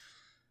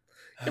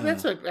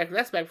that's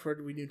back before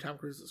we knew Tom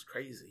Cruise was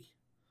crazy.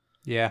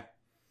 Yeah,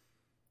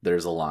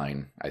 there's a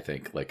line, I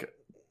think, like,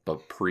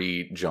 but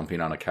pre jumping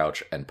on a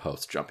couch and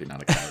post jumping on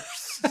a couch.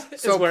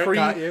 so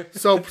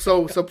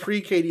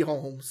pre Katie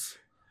Holmes,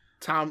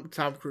 Tom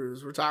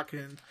Cruise. We're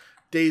talking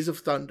Days of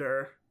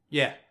Thunder.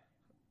 Yeah.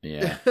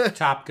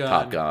 Top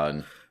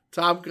Gun.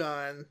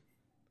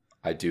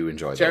 I do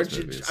enjoy those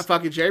movies.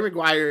 Fucking Jerry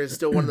Maguire is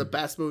still one of the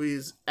best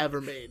movies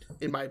ever made,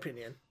 in my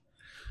opinion.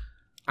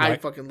 I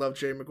fucking love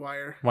Jerry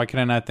Maguire. Why can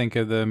I not think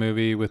of the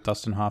movie with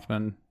Dustin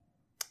Hoffman?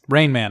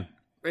 Rain Man.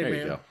 There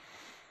you go.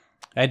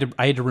 I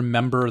had to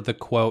remember the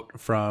quote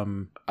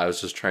from. I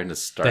was just trying to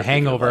start The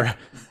Hangover.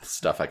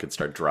 Stuff I could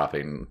start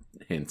dropping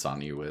hints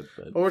on you with.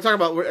 But. Well, we're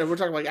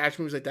talking about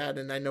action movies like that,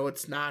 and I know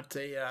it's not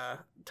a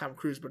Tom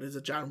Cruise, but it's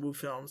a John Woo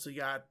film. So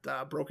you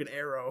got Broken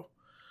Arrow.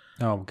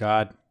 Oh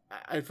God.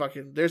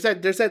 There's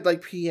that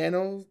like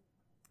piano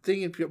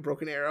thing in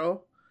Broken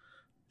Arrow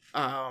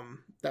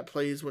that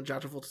plays when John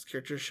Travolta's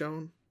character is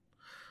shown.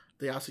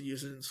 They also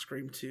use it in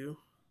Scream 2.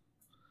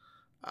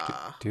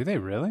 Do they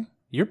really?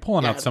 You're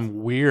pulling out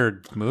some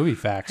weird movie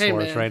facts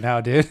for us right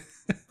now, dude.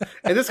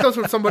 And this comes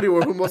from somebody who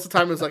most of the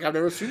time is like, I've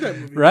never seen that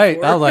movie right.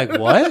 before. I was like,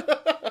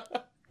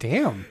 what?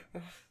 Damn.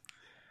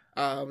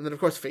 And then of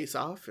course Face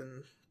Off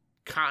and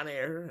Con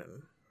Air,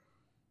 and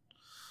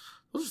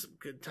those are some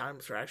good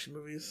times for action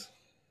movies.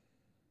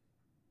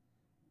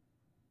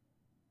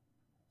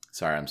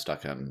 Sorry, I'm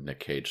stuck on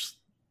Nick Cage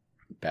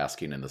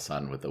basking in the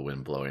sun with the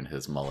wind blowing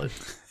his mullet.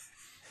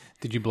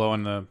 Did you blow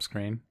on the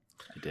screen?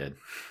 I did.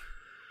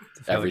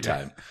 Every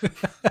time.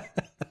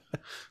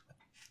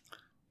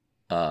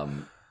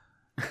 Well,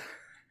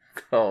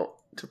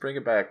 to bring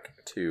it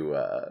back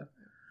to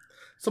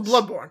so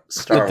Bloodborne,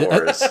 Star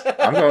Wars.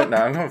 I'm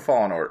going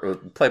Fallen Order.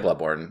 Play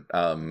Bloodborne.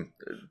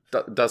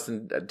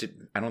 Dustin,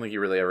 I don't think you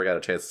really ever got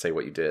a chance to say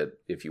what you did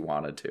if you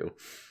wanted to.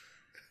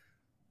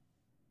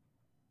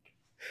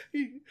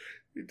 He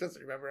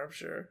doesn't remember, I'm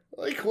sure.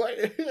 Like, what?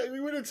 We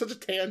went in such a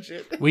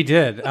tangent. We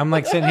did. I'm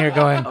like sitting here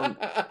going,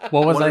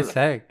 what was I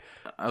saying?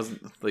 I was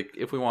like,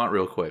 if we want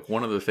real quick,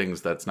 one of the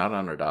things that's not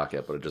on our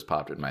docket, but it just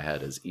popped in my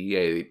head, is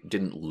EA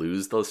didn't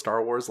lose the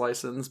Star Wars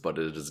license, but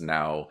it is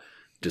now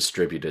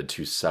distributed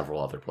to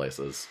several other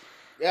places.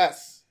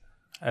 Yes.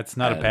 That's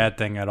not a bad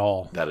thing at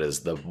all. That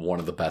is one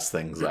of the best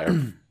things I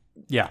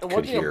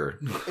could hear.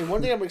 And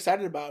one thing I'm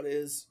excited about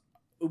is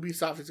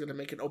Ubisoft is going to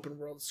make an open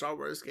world Star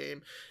Wars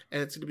game,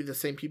 and it's going to be the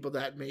same people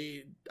that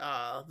made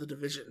The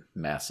Division.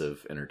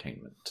 Massive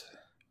entertainment.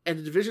 And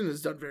The Division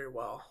has done very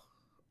well.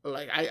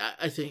 Like,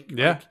 I think.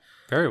 Yeah,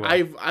 very well.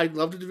 I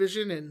love The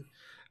Division, and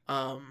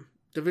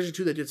Division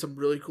 2, they did some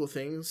really cool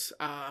things.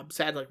 I'm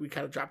sad, like, we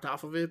kind of dropped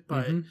off of it,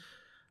 but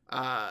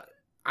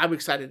I'm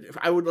excited.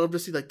 I would love to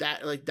see, like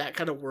that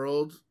kind of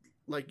world.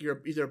 Like, you're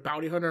either a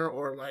bounty hunter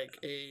or, like,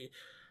 a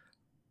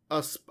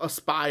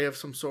spy of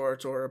some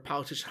sort, or a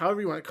politician, however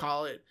you want to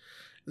call it,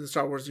 in the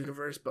Star Wars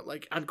universe, but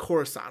like on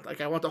Coruscant.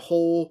 Like, I want the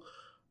whole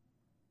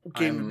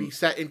game to be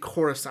set in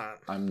Coruscant.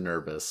 I'm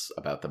nervous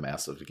about the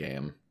massive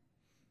game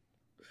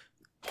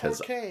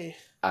because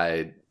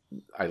I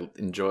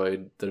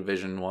enjoyed The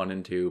Division 1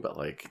 and 2, but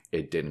like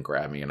it didn't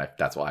grab me, and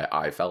that's why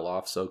I fell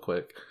off so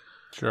quick.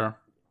 Sure.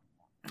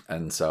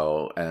 And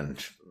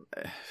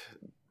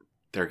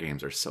their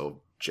games are so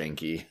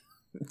janky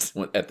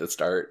at the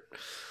start.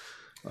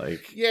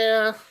 Like,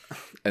 yeah.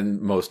 And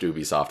most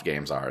Ubisoft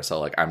games are. So,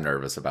 like, I'm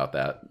nervous about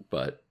that,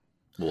 but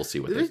we'll see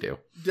what they do.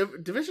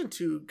 Division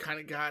 2 kind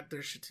of got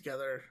their shit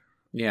together.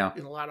 Yeah.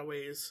 In a lot of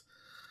ways.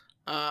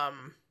 Not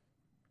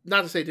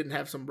to say it didn't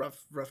have some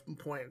rough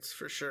points,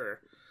 for sure.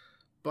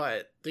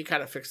 But they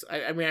kind of fixed...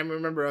 I mean, I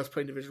remember I was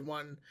playing Division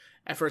 1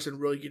 at first and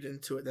really get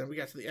into it. Then we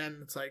got to the end,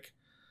 it's like...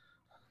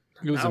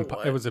 It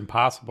was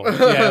impossible.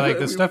 Yeah, like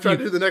the stuff tried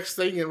to do the next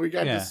thing and we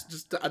got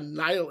just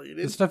annihilated.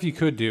 The stuff you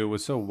could do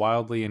was so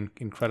wildly and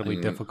incredibly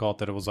difficult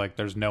that it was like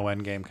there's no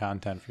end game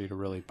content for you to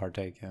really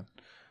partake in.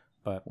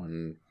 But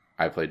when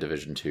I played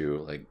Division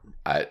 2, like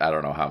I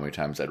don't know how many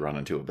times I'd run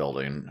into a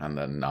building and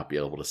then not be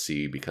able to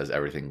see because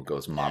everything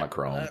goes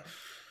monochrome.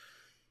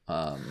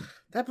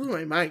 That blew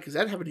my mind because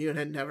that happened to you and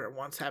had never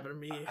once happened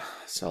to me.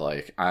 So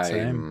like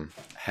I'm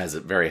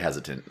very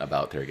hesitant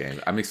about their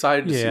game. I'm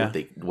excited to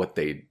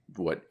see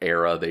what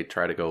era they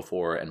try to go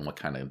for and what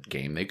kind of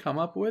game they come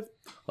up with.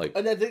 Like,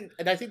 and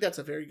I think that's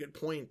a very good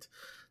point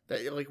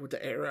that like with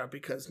the era,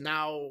 because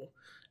now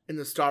in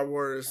the Star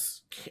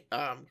Wars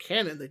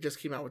canon they just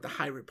came out with the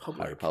High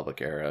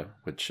Republic era,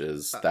 which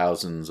is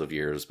thousands of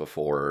years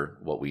before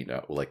what we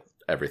know, like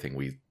everything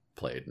we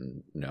played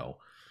and know.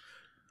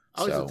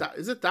 Oh, so,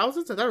 is it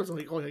thousands? I thought it was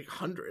only like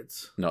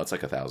hundreds. No, it's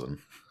like 1,000.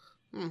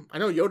 I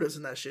know Yoda's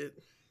in that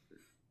shit.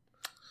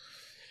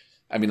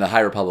 I mean, the High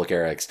Republic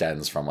era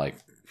extends from like...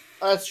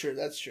 That's true.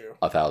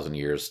 1,000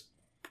 years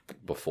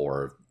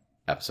before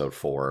Episode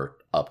 4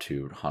 up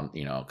to,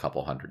 a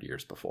couple hundred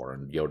years before.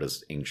 And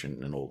Yoda's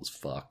ancient and old as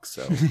fuck,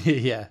 so...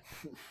 Yeah.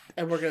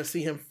 And we're going to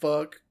see him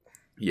fuck.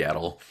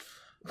 Yaddle.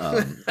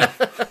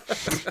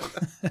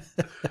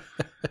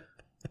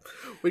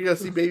 We're going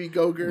to see baby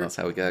Gogurt. That's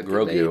how we got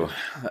Grogu.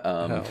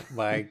 Oh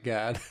my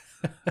god.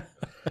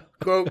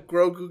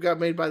 Grogu got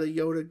made by the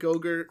Yoda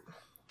Gogurt.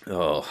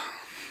 Oh.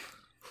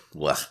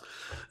 Well.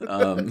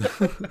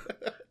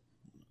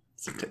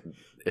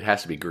 It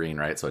has to be green,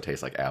 right? So it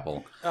tastes like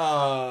apple.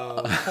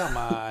 Oh, come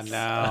on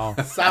now.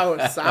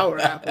 Sour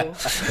apple.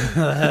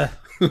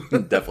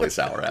 Definitely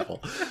sour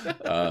apple.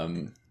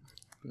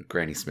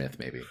 Granny Smith,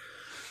 maybe.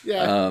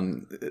 Yeah.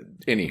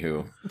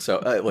 Anywho,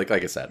 so like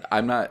I said,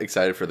 I'm not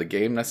excited for the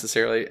game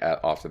necessarily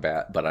off the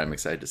bat, but I'm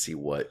excited to see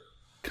what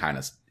kind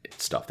of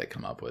stuff they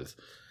come up with.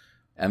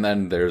 And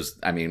then there's,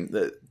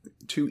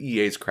 to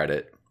EA's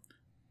credit,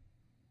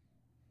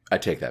 I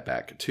take that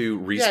back. To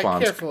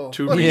Respawn's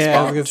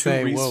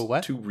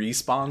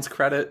Respawn's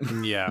credit.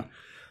 Yeah.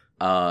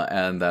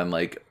 And then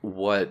like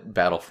what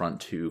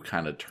Battlefront 2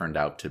 kind of turned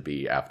out to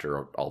be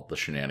after all the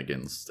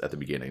shenanigans at the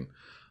beginning.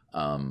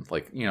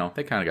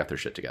 They kind of got their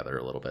shit together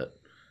a little bit.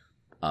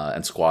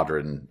 And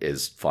Squadron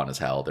is fun as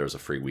hell. There was a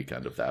free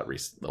weekend of that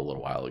a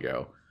little while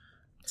ago.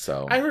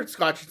 So I heard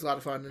Squadron's a lot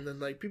of fun, and then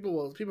like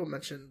people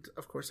mentioned,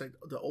 of course, like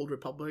the Old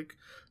Republic,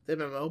 the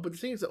MMO. But the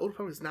thing is, the Old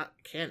Republic is not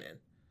canon.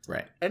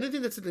 Right.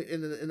 Anything that's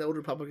in the Old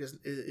Republic is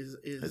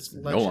it's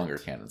no longer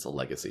canon. It's a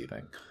legacy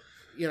thing.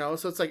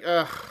 So it's like,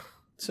 ugh.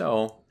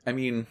 So they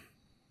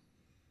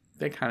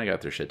kind of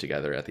got their shit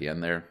together at the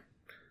end there.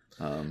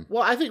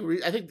 Well, I think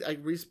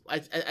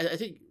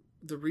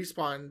the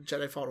Respawn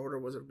Jedi Fallen Order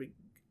was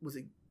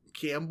a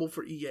gamble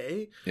for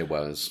EA. It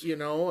was,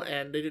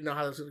 and they didn't know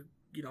how this was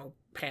gonna,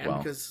 pan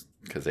because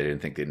they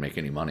didn't think they'd make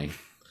any money.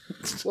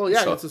 Well,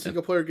 yeah, so, it's a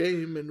single player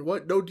game, and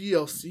no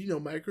DLC, no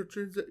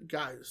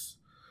microtransactions.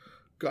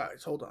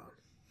 Guys, hold on.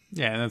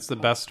 Yeah, and it's the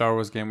best Star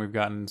Wars game we've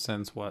gotten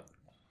since what?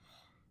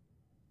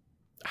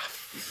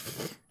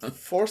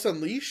 Force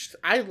Unleashed.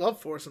 I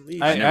love Force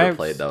Unleashed. I never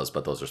played those,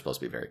 but those are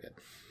supposed to be very good.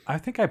 I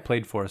think I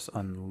played Force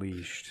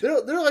Unleashed.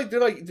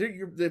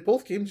 They're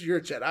both games. You're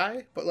a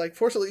Jedi, but like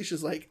Force Unleashed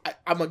is like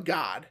I'm a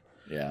god.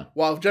 Yeah.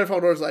 While Jedi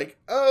Fallen Order is like,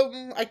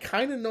 I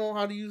kind of know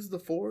how to use the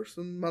Force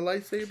and my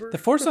lightsaber. The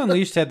Force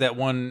Unleashed had that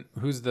one.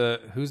 Who's the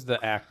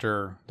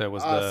actor that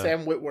was the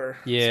Sam Witwer?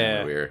 Yeah,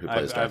 Sam Witwer, who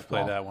plays Darth Maul. I've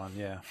played that one.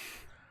 Yeah.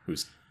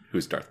 Who's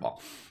Darth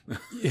Maul?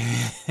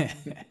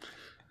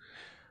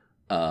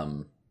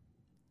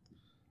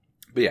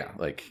 But yeah,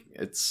 like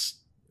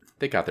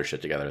they got their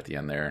shit together at the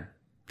end there,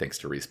 thanks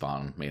to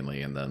Respawn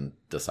mainly, and then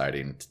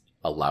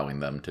allowing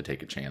them to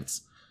take a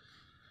chance.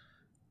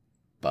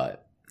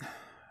 But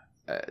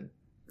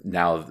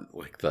now,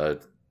 like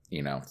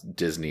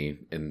Disney,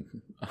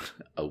 in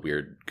a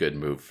weird good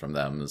move from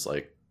them, is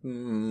like,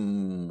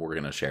 we're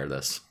gonna share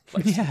this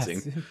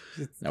licensing.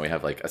 Yes. Now we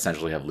have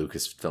essentially have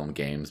Lucasfilm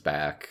Games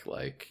back.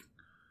 Like,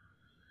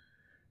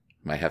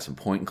 might have some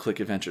point and click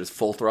adventures.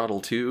 Full Throttle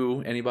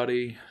 2.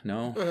 Anybody?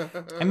 No.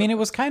 It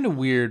was kind of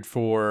weird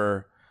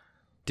for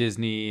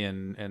Disney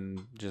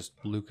and just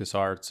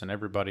LucasArts and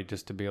everybody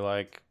just to be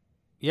like,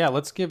 yeah,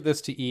 let's give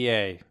this to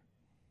EA.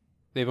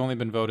 They've only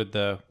been voted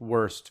the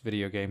worst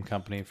video game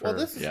company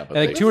for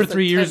 2 or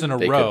 3 years in a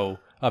row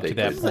up to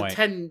that point.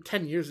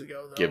 10 years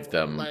ago, though. Give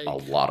them a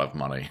lot of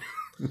money.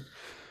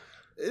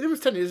 It was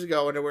 10 years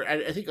ago, and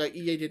I think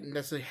EA didn't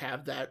necessarily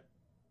have that.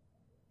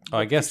 Oh,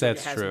 I guess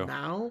that's true.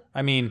 Now,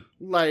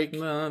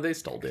 no, they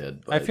still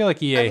did. I feel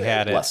like EA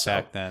had it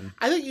back then.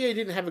 I think EA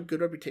didn't have a good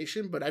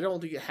reputation, but I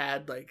don't think it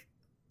had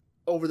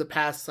over the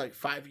past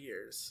 5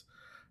 years.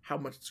 how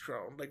much it's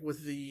grown. Like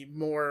with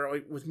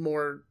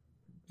more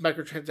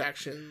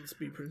microtransactions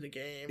being put in the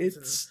games.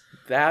 It's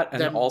that,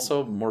 and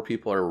also more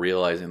people are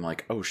realizing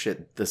like, oh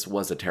shit, this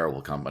was a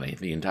terrible company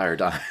the entire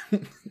time.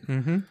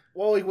 Mm-hmm.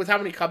 Well, like with how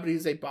many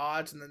companies they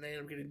bought and then they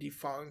end up getting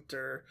defunct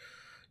or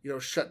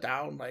shut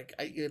down. Like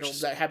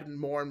that happened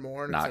more and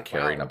more. And not it's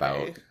caring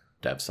about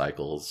dev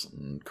cycles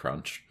and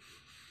crunch.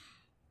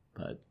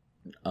 But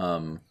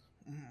I'm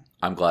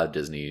glad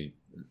Disney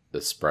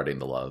is spreading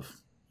the love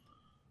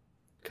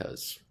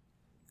because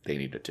they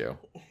need it too.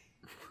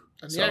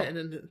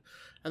 And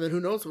and then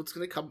who knows what's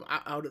going to come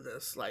out of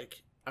this?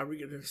 Like, are we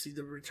going to see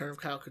the return of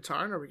Kyle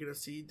Katarn? Are we going to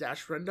see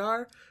Dash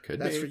Rendar?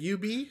 That's for you,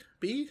 B.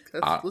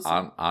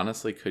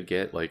 Honestly, could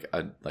get like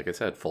I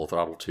said, Full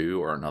Throttle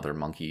 2 or another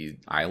Monkey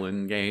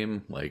Island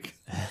game. Like,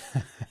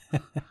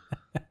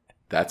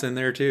 that's in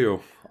there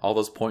too. All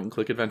those point and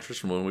click adventures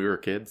from when we were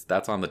kids.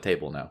 That's on the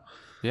table now.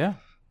 Yeah.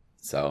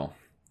 So,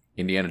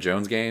 Indiana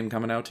Jones game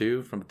coming out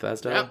too from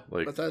Bethesda. Yep.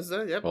 Like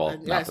Bethesda. Yep. Well,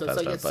 not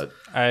Bethesda, but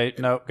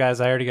guys,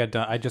 I already got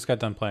done. I just got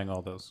done playing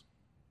all those.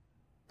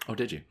 Oh,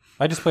 did you?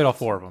 I just played all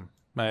 4 of them.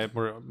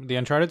 The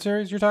Uncharted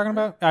series you're talking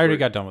about? I already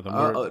got done with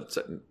them.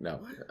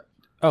 No.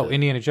 Oh,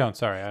 Indiana Jones.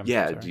 Sorry.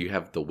 Sorry. You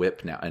have the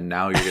whip now, and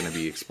now you're going to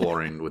be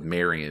exploring with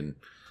Marion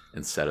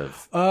instead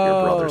of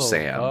your brother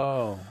Sam.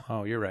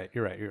 Oh, you're right.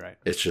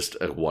 It's just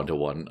a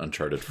 1-to-1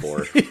 Uncharted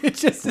 4 it's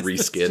just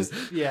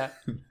reskin. Yeah.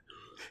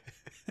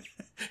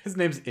 His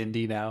name's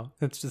Indy now.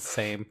 It's just the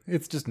same.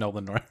 It's just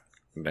Nolan North.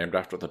 Named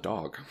after the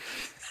dog.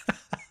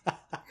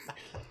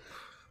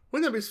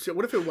 Wouldn't that be shit?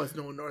 What if it was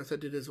Nolan North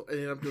that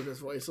ended up doing his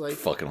voice? Like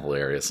fucking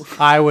hilarious.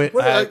 I would.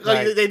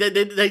 They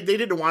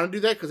didn't want to do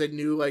that because they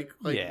knew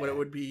what it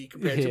would be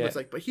compared to. It's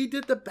like, but he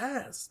did the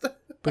best.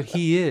 But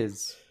he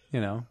is,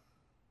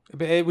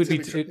 But it would be.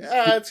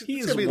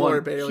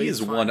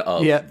 He's one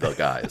of the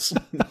guys.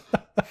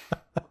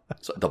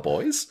 So, the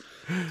boys.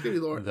 It's gonna be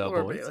Laura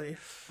Bailey.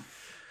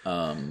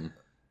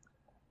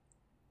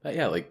 But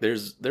yeah, like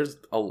there's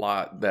a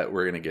lot that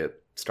we're gonna get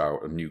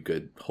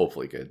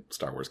hopefully good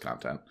Star Wars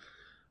content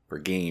for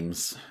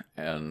games,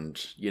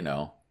 and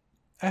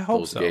I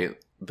hope so.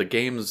 The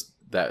games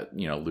that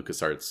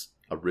LucasArts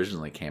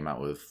originally came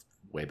out with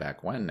way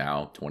back when,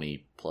 now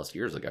 20-plus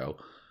years ago,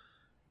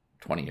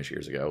 20-ish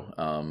years ago,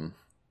 are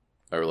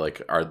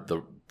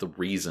the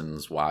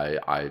reasons why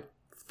I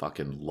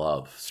fucking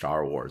love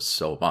Star Wars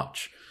so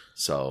much.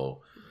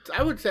 So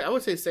I would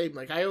say same.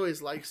 Like, I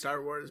always liked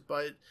Star Wars,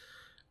 but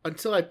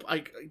until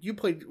you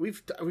played,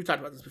 we've talked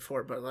about this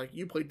before, but like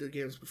you played the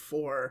games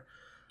before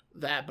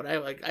that. But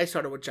I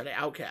started with Jedi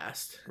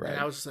Outcast, right. And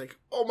I was just like,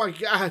 oh my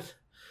god,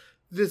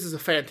 this is a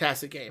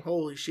fantastic game!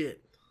 Holy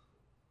shit!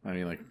 I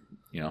mean, like,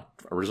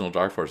 original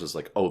Dark Force is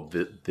like, oh,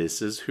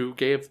 this is who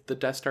gave the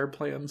Death Star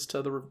plans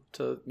to the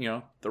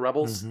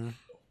rebels. Mm-hmm.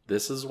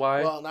 This is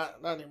why. Well,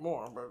 not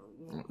anymore, but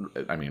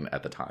I mean,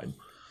 at the time.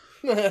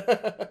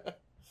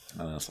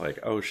 And it's like,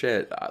 oh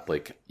shit,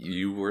 like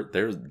you were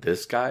there.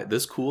 This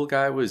cool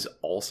guy was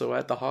also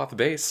at the Hoth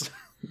base.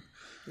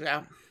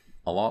 Yeah.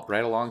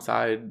 Right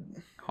alongside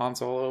Han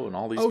Solo and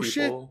all these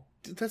people.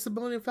 Shit. That's the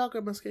Millennium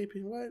Falcon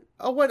escaping. What?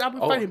 Oh, what? I'm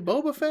fighting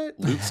Boba Fett?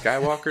 Luke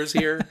Skywalker's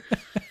here.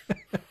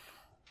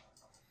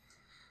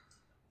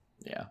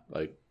 Yeah,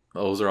 like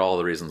those are all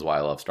the reasons why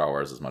I love Star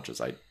Wars as much as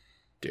I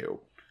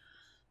do.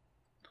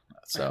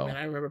 So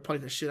I remember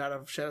playing the shit out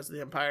of Shadows of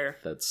the Empire.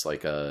 That's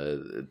like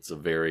it's a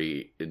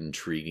very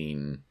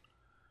intriguing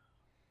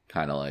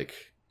kind of like,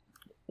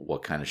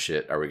 what kind of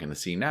shit are we going to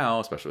see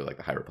now, especially with like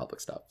the High Republic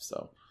stuff.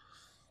 So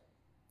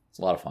it's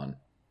a lot of fun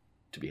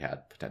to be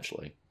had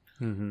potentially.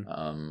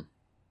 Mm-hmm.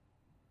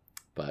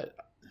 But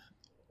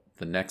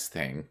the next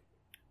thing,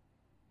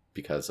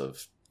 because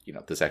of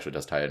this actually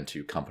does tie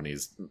into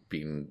companies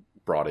being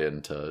brought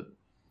in to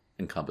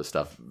encompass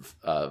stuff.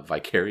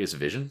 Vicarious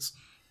Visions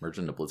merged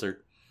into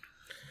Blizzard.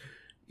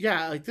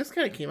 Yeah, like this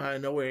kind of came out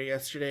of nowhere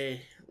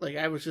yesterday. Like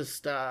I was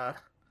just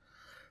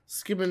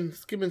skimming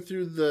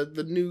through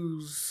the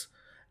news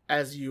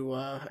as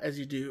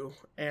you do,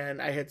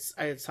 and I had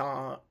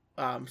saw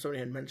somebody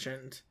had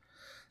mentioned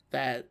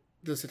that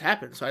this had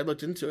happened, so I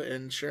looked into it,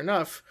 and sure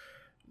enough,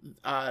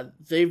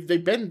 they've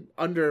been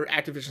under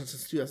Activision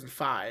since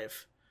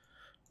 2005,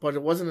 but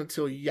it wasn't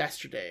until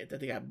yesterday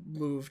that they got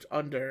moved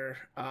under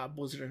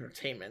Blizzard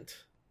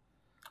Entertainment.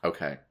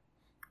 Okay.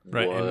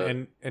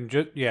 Right, and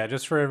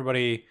just for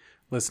everybody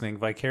listening,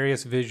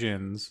 Vicarious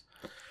Visions,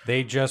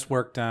 they just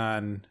worked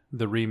on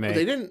the remake. Well,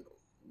 they didn't.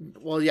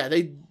 Well, yeah,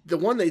 they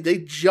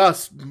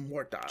just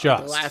worked on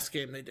the last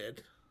game they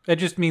did. I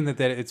just mean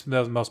that it's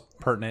the most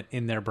pertinent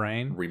in their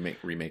brain.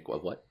 Remake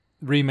of what?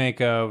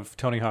 Remake of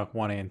Tony Hawk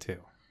 1 and 2.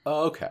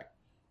 Oh, okay.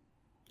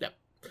 Yep.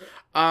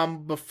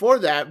 Before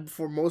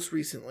most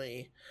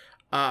recently,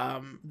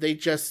 they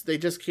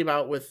just came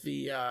out with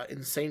the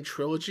Insane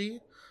Trilogy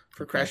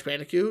for Crash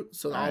Bandicoot.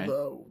 So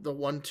all the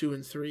 1, 2,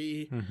 and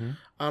 3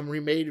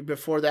 remade.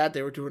 Before that,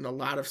 they were doing a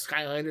lot of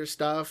Skylander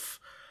stuff.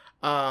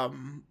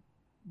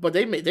 But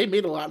they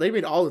made a lot. They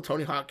made all the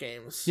Tony Hawk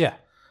games. Yeah.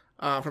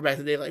 From back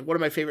in the day, like one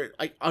of my favorite,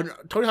 like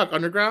Tony Hawk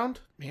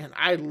Underground. Man,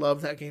 I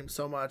love that game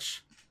so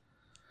much.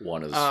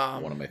 One is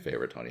one of my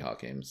favorite Tony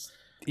Hawk games.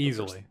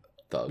 Easily.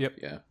 Thug. Yep.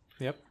 Yeah.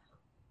 Yep.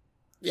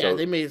 Yeah, so,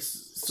 they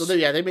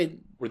made.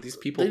 Were these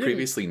people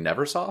previously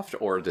Neversoft,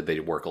 or did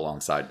they work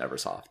alongside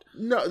Neversoft?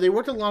 No, they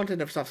worked alongside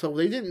Neversoft. So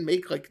they didn't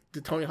make like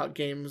the Tony Hawk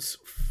games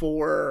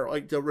for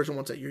like the original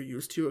ones that you're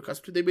used to,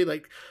 accustomed to. They made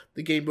like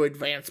the Game Boy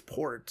Advance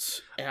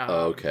ports.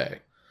 Okay.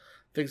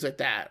 Things like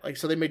that. Like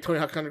so, they made Tony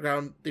Hawk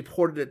Underground. They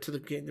ported it to the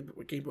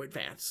Game Boy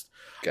Advance.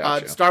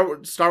 Gotcha. Star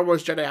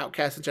Wars Jedi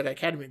Outcast and Jedi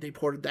Academy. They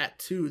ported that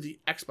to the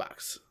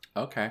Xbox.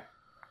 Okay.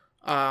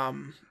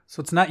 So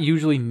it's not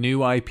usually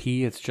new IP,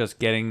 it's just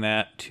getting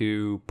that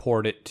to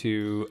port it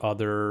to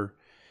other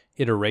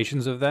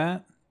iterations of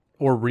that?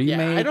 Or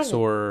remakes,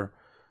 or...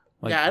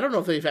 Like, I don't know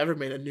if they've ever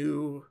made a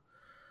new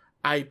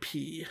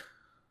IP.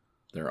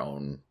 Their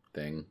own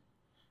thing?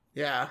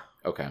 Yeah.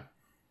 Okay.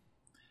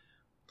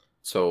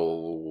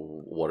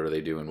 So, what are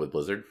they doing with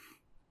Blizzard?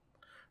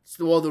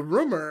 So, well, the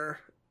rumor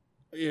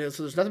is,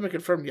 so there's nothing been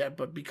confirmed yet,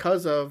 but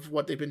because of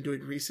what they've been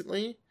doing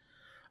recently...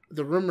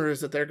 The rumor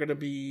is that they're going to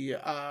be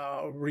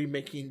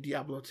remaking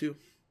Diablo 2.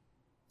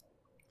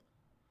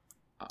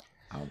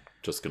 I'm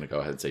just going to go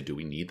ahead and say, do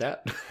we need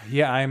that?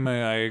 Yeah, I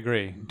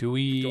agree. Do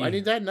I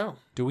need that? No.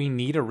 Do we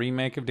need a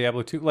remake of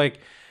Diablo 2?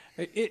 Like,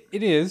 it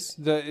is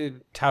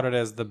touted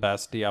as the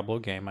best Diablo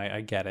game.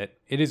 I get it.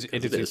 It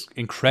is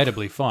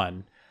incredibly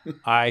fun.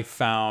 I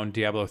found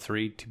Diablo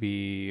 3 to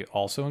be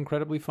also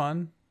incredibly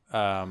fun.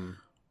 Why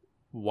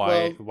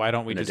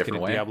don't we just get a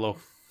Diablo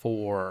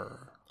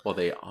 4? Well,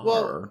 they are.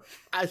 Well,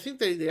 I think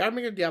they are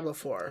making Diablo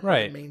 4,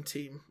 right? The main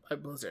team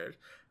at Blizzard.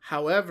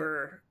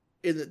 However,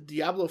 in the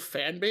Diablo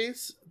fan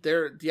base,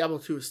 their Diablo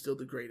 2 is still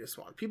the greatest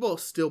one. People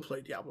still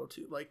play Diablo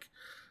 2 like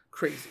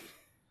crazy.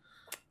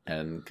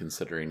 And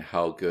considering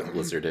how good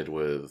Blizzard did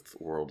with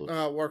World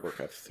of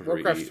Warcraft 3,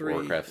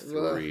 Warcraft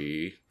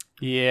 3.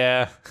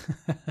 Yeah.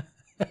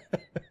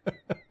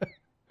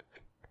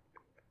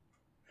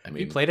 I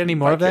mean, you played any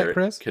more of that,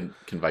 Chris? Can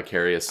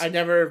Vicarious? I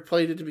never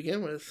played it to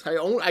begin with.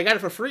 I got it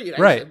for free.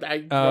 Right. I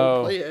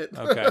don't play it.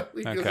 Okay.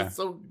 Because it's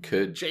so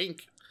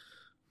jank.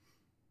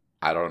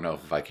 I don't know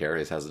if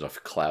Vicarious has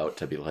enough clout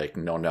to be like,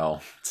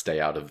 no, stay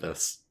out of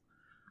this.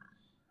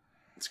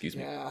 Excuse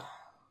me. Yeah.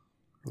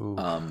 Ooh.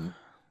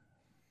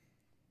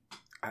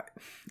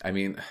 I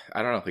mean,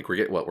 I don't know. Like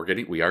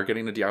we are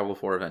getting a Diablo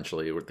 4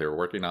 eventually. They're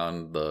working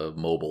on the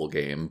mobile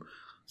game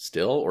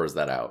still, or is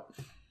that out?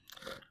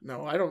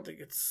 No, I don't think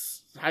it's.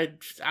 I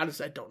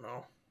honestly, I don't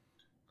know.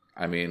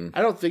 I mean,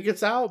 I don't think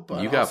it's out,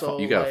 but you got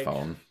a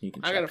phone. You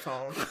can I got a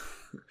phone.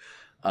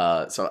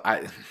 So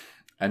I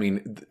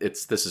mean,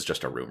 this is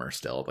just a rumor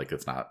still. Like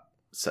it's not.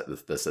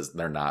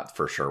 They're not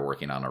for sure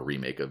working on a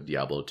remake of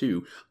Diablo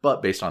 2,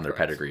 but based on their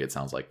pedigree, it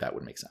sounds like that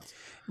would make sense.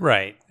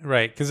 Right.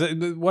 Because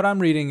what I'm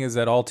reading is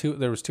that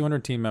there was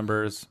 200 team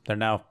members.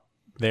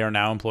 They are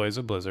now employees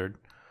of Blizzard.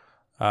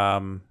 I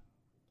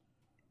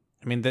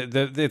mean,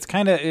 it's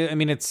kind of. I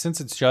mean,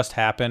 since it's just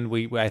happened.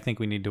 I think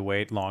we need to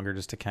wait longer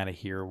just to kind of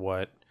hear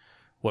what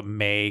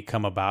may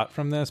come about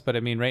from this. But I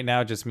mean, right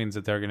now it just means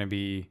that they're going to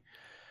be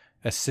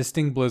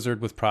assisting Blizzard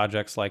with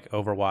projects like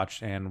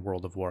Overwatch and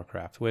World of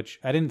Warcraft, which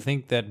I didn't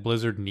think that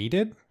Blizzard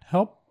needed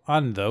help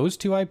on those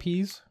two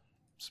IPs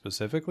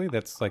specifically.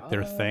 That's like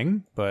their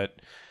thing, but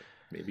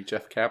maybe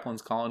Jeff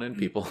Kaplan's calling in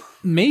people.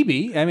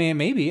 Maybe. I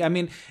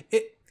mean,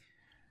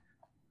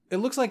 it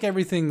looks like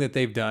everything that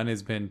they've done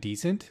has been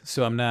decent.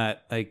 So I'm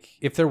not like,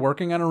 if they're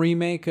working on a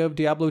remake of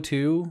Diablo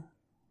 2,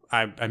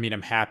 I mean,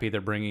 I'm happy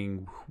they're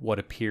bringing what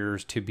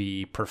appears to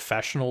be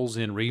professionals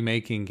in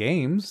remaking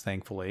games,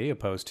 thankfully,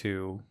 opposed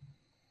to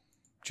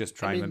just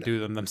trying to do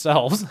them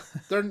themselves.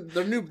 They're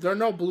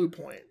no Blue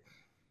Point.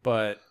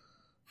 But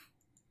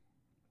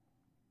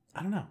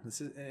I don't know.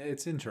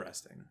 It's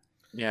interesting.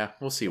 Yeah,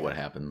 we'll see what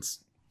happens.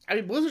 I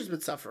mean, Blizzard's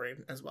been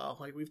suffering as well.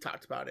 Like we've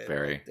talked about it.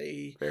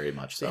 Very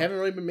much so. They haven't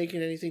really been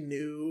making anything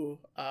new.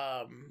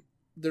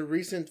 The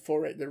recent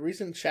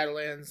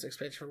Shadowlands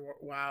expansion for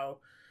WoW,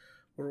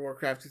 World of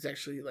Warcraft is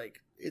actually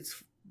like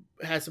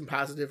has some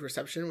positive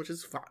reception, which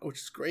is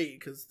great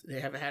because they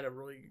haven't had a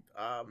really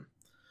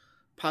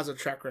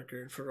positive track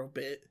record for a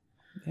bit.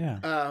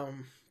 Yeah.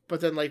 But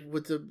then like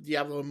with the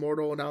Diablo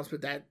Immortal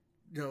announcement, that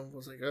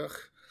was like ugh,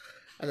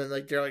 and then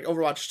like they're like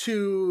Overwatch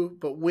 2,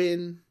 but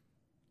win.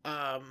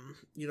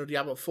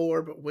 Diablo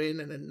 4, but win,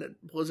 and then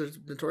Blizzard's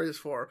notorious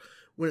for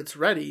when it's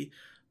ready.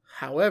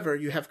 However,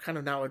 you have kind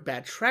of now a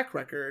bad track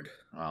record.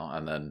 Well,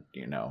 and then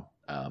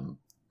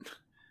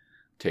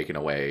taking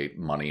away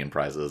money and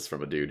prizes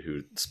from a dude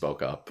who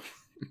spoke up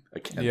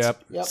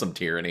against some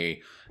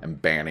tyranny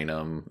and banning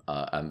him,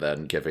 and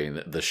then giving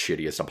the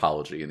shittiest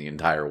apology in the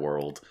entire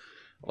world,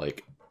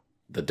 like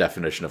the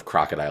definition of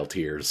crocodile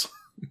tears.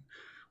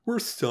 We're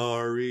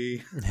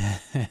sorry.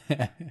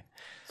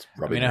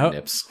 Rubbing their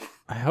nips.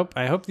 I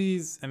hope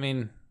these. I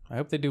mean, I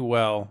hope they do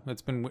well.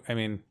 It's been. I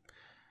mean,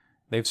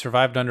 they've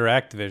survived under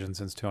Activision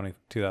since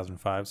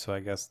 2005. So I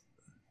guess.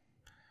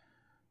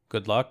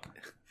 Good luck.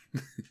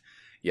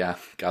 Yeah,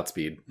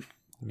 Godspeed.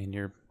 I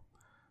mean,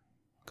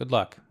 good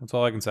luck. That's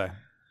all I can say.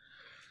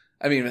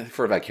 I mean,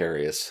 for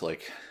Vicarious,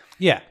 like.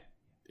 Yeah.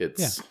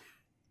 It's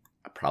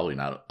probably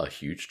not a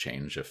huge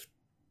change.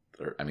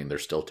 They're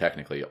still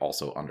technically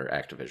also under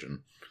Activision,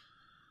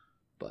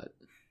 but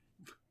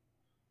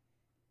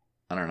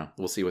I don't know.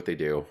 We'll see what they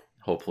do.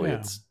 Hopefully,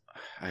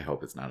 I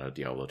hope it's not a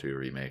Diablo 2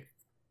 remake.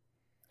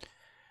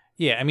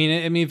 Yeah, I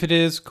mean, if it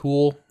is,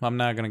 cool. I'm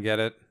not gonna get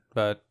it,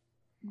 but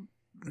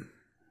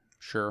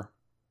sure.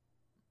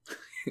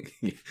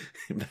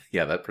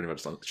 Yeah, that pretty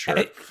much sounds sure.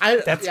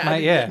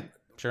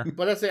 Sure.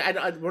 But I say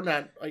we're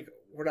not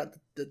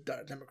the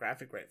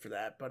demographic right for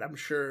that. But I'm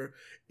sure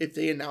if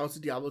they announce a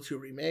Diablo 2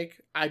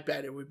 remake, I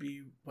bet it would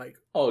be like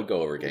it'd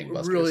go over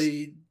gangbusters.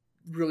 Really,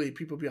 really,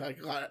 people be like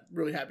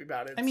really happy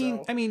about it.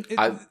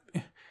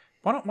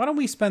 Why don't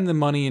we spend the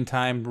money and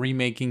time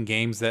remaking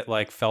games that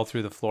like fell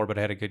through the floor but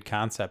had a good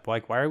concept?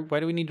 Like, why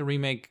do we need to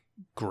remake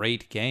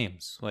great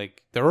games?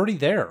 Like, they're already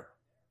there.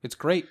 It's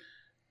great.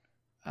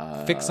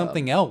 Fix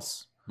something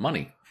else.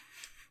 Money,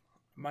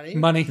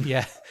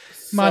 yeah.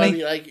 So,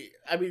 money.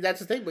 That's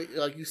the thing. But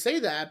like you say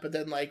that, but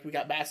then like we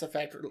got Mass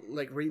Effect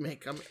like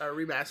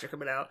remaster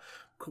coming out.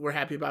 We're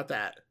happy about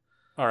that.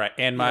 All right,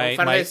 and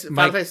Final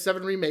Fantasy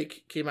 7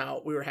 remake came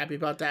out. We were happy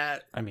about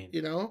that. I mean,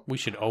 we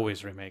should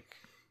always remake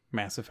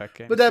Mass Effect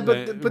games. But that's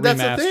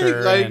the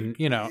thing. Like,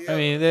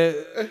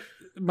 and,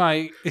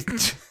 my.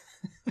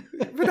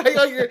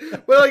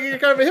 But you're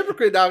kind of a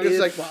hypocrite now. It's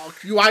like,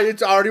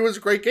 it already was a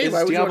great game.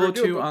 Is Diablo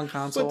 2 on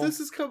console? But this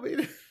is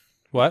coming.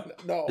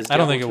 What? No, I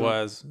don't think it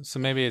was. So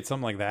maybe it's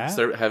something like that.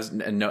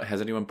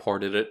 Has anyone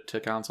ported it to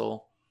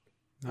console?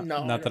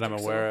 No, not that I'm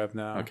aware of.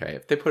 No. Okay,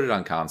 if they put it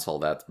on console,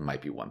 that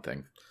might be one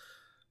thing.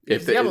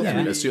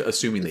 Assuming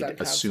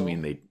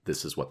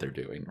this is what they're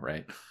doing,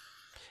 right?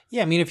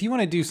 Yeah, I mean, if you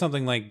want to do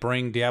something like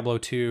bring Diablo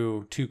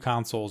 2 to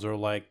consoles or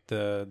like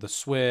the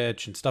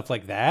Switch and stuff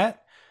like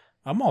that,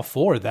 I'm all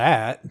for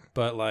that.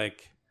 But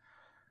like,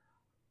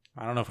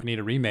 I don't know if we need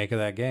a remake of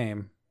that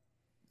game.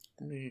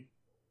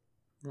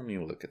 Let me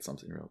look at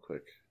something real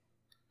quick.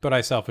 But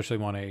I selfishly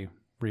want a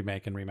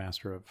remake and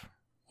remaster of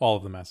all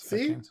of the Mass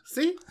Effect games.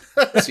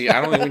 See,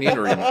 I don't think we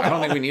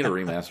need a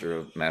remaster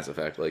of Mass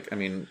Effect. Like, I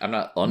mean, I'm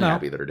not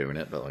unhappy that they're doing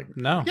it, but like,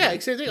 no, yeah,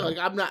 same thing. Like,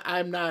 I'm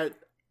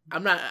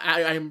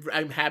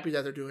happy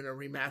that they're doing a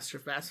remaster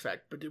of Mass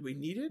Effect, but did we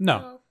need it?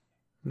 No.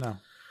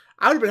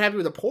 I would have been happy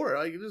with a port.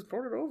 Like, you just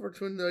port it over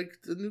to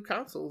the new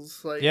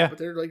consoles. Like, yeah. But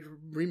they're like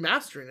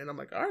remastering it. I'm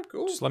like, all right,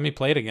 cool. Just let me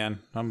play it again.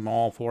 I'm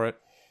all for it.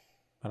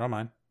 I don't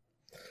mind.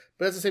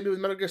 But that's the same thing with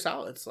Metal Gear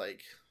Solid. It's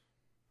like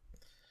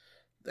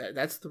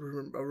that's a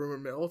rumor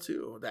mill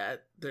too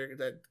that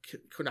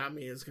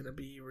Konami is going to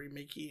be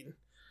remaking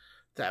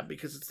that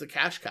because it's the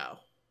cash cow.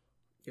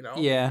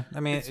 Yeah, I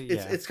mean,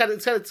 it's kind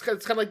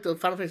of like the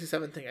Final Fantasy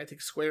 7 thing. I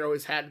think Square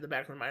always had in the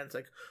back of their mind. It's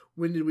like,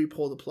 when did we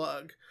pull the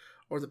plug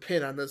or the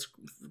pin on this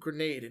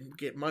grenade and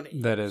get money?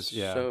 That is,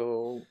 yeah.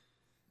 So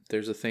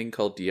there's a thing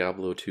called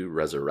Diablo 2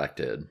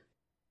 Resurrected,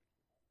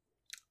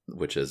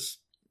 which is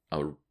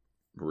a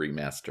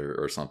remaster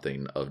or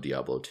something of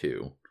Diablo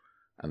 2,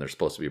 and they're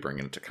supposed to be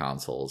bringing it to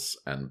consoles.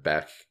 And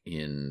back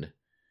in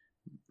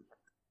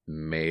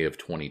May of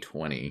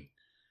 2020,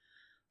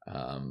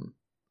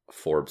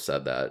 Forbes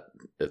said that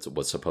it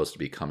was supposed to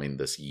be coming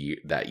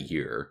that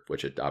year,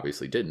 which it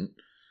obviously didn't.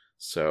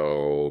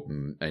 So,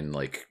 and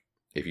like,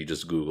 if you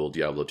just Google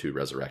Diablo 2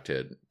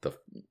 Resurrected, the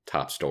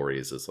top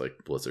stories is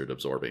like Blizzard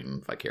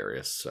absorbing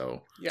Vicarious.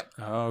 So, yep.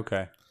 Oh,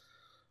 okay.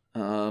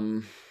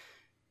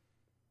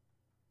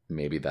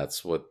 Maybe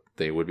that's what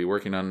they would be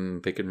working on.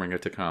 They could bring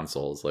it to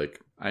consoles.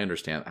 Like, I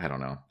understand. I don't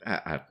know.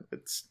 I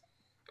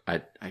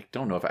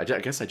don't know if I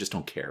guess I just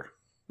don't care.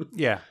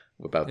 Yeah.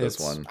 About this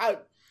one.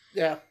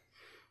 Yeah.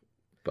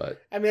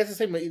 But I mean, that's the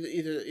same.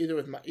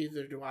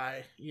 Either do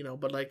I.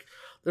 But like,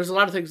 there's a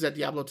lot of things that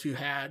Diablo 2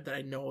 had that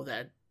I know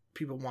that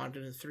people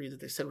wanted in 3 that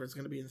they said was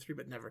going to be in 3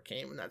 but never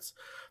came, and that's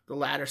the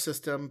ladder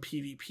system,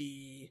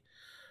 PvP.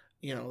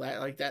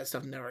 That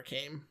stuff never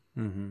came.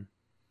 Mm-hmm.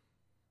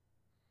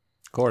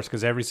 Of course,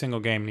 because every single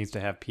game needs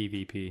to have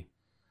PvP.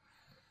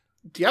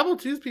 Diablo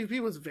 2's PvP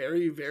was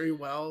very, very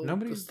well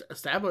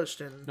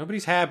established, and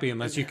nobody's happy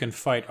unless you can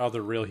fight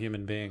other real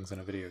human beings in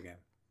a video game.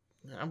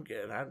 I'm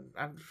good.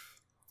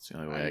 It's the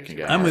only way I can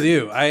get. I'm with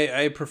you.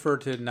 I prefer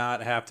to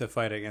not have to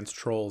fight against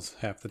trolls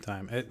half the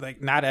time.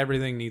 Not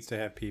everything needs to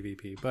have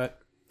PvP, but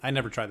I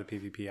never tried the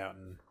PvP out.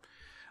 And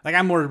like,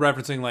 I'm more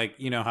referencing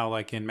how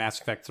like in Mass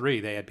Effect 3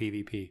 they had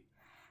PvP.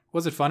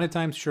 Was it fun at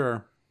times?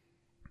 Sure.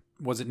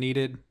 Was it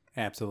needed?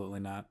 Absolutely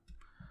not.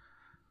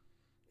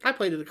 I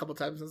played it a couple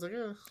times. I was like,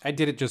 I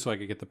did it just so I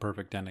could get the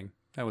perfect ending.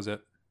 That was it.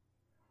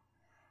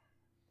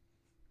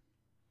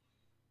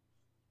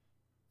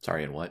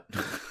 Sorry, and what?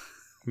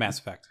 Mass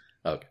Effect.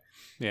 Okay.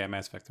 Yeah,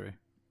 Mass Effect 3.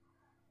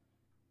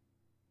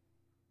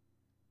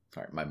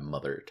 Sorry, my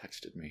mother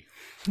texted me.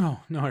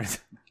 Oh, no worries.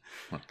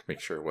 I wanted to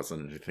make sure it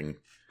wasn't anything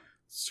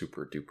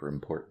super duper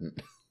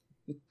important.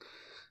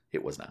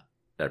 It was not.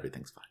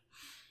 Everything's fine.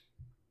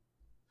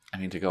 I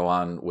mean, to go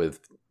on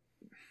with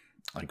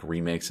like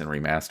remakes and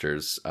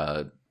remasters,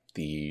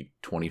 the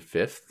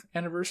 25th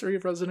anniversary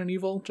of Resident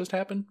Evil just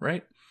happened,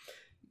 right?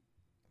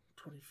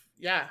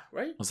 Yeah,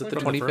 right? Was it the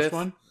 25th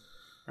one?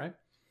 Right?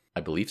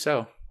 I believe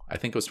so. I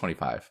think it was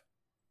 25.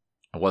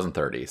 It wasn't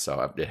 30,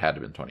 so it had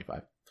to have been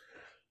 25.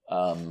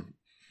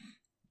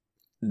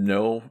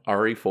 No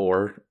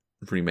RE4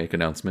 remake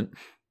announcement,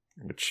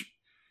 which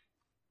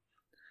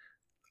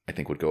I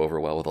think would go over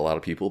well with a lot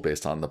of people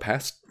based on the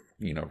past,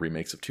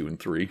 remakes of 2 and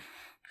 3.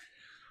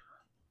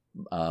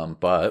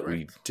 But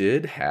we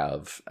did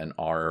have an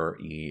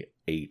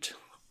RE8,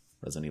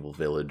 Resident Evil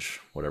Village,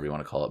 whatever you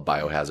want to call it,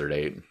 Biohazard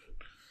 8.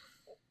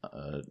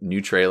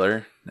 New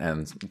trailer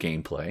and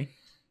gameplay.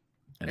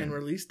 And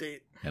release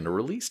date. And a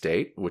release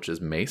date, which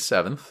is May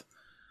 7th.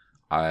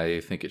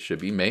 I think it should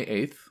be May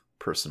 8th,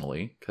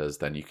 personally, because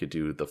then you could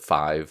do the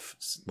 5,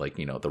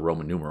 the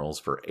Roman numerals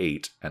for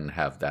 8 and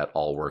have that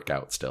all work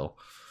out still.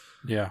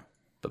 Yeah.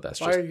 But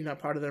that's Why are you not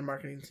part of their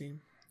marketing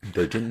team?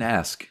 They didn't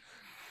ask.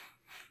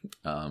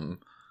 But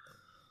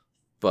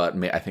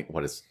I think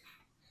what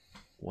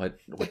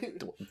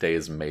day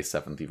is May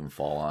 7th even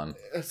fall on?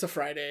 It's a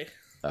Friday.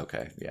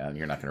 Okay, yeah, and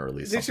you're not going to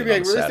release They something should be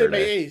on release Saturday.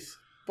 May 8th.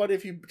 But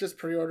if you just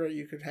pre-order,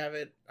 you could have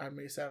it on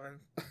May 7th.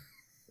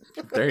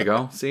 There you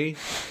go. See?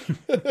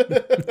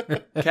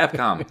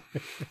 Capcom.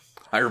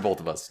 Hire both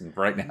of us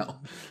right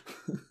now.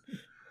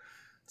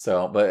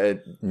 So,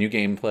 but new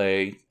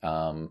gameplay,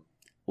 a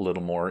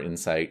little more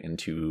insight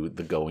into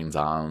the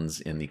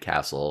goings-ons in the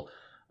castle.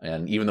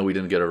 And even though we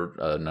didn't get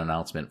an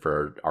announcement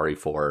for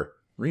RE4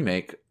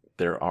 Remake,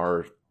 there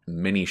are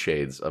many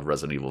shades of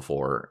Resident Evil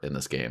 4 in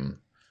this game.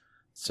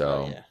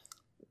 So,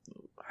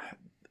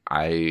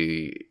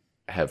 I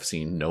have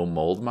seen no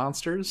mold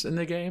monsters in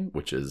the game,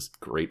 which is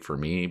great for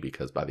me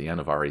because by the end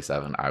of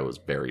RE7, I was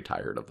very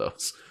tired of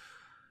those.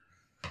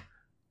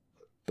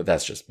 But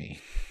that's just me.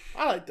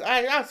 I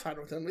was fine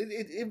with them.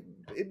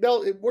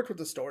 It worked with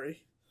the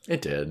story.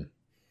 It did.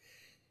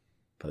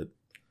 But,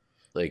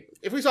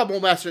 if we saw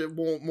mold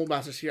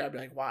monsters here, I'd be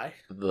like, why?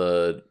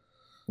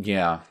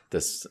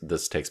 This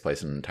takes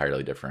place in an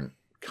entirely different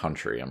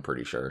country, I'm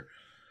pretty sure.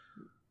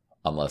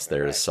 Unless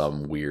there's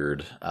some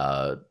weird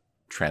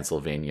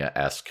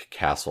Transylvania-esque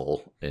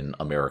castle in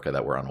America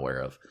that we're unaware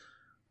of.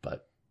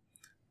 But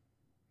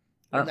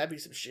wouldn't that be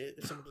some shit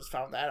if someone just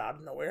found that out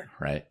of nowhere?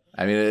 Right.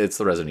 I mean, it's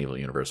the Resident Evil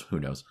universe. Who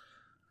knows?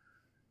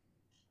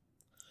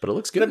 But it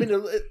looks good. But, I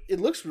mean, it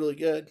looks really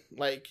good.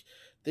 Like,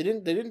 they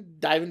didn't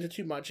dive into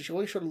too much. It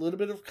only showed a little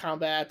bit of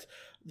combat.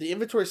 The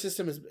inventory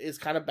system is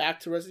kind of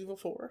back to Resident Evil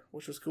 4,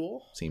 which was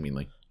cool.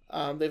 Seemingly.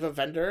 They have a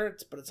vendor,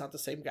 but it's not the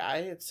same guy.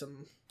 It's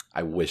some...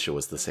 I wish it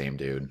was the same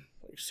dude.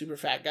 Super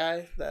fat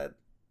guy that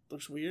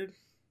looks weird.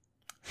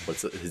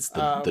 What's it? It's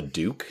the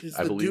Duke,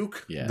 I believe.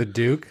 Duke. Yeah. The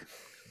Duke?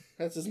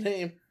 That's his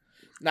name.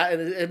 Not, I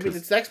mean,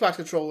 it's the Xbox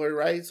controller,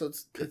 right? So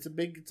it's a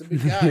big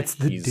guy. It's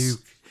the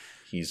Duke.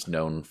 He's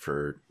known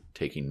for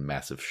taking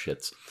massive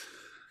shits.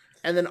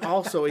 And then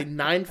also a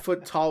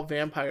 9-foot tall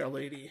vampire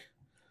lady.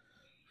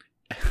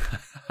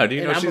 How do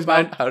you know she's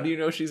 9? How do you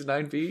know she's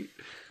 9 feet?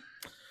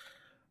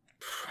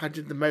 I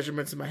did the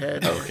measurements in my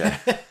head. Okay.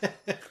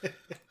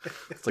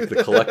 It's like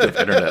the collective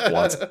internet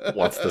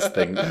wants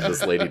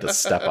this lady to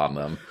step on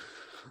them.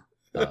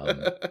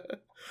 But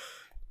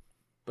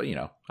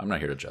I'm not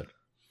here to judge.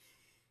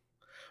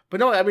 But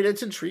no, I mean,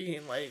 it's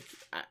intriguing. Like,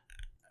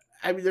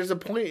 I mean, there's a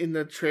point in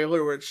the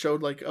trailer where it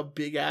showed like a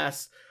big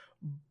ass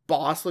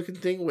boss looking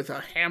thing with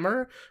a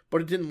hammer,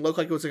 but it didn't look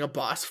like it was like a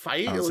boss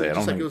fight. It looked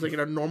just like it was like in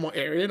a normal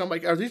area. And I'm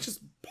like, are these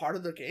just part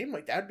of the game?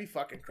 Like, that'd be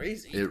fucking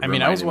crazy.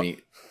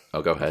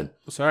 Oh, go ahead.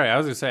 Sorry, I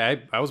was gonna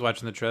say I was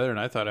watching the trailer and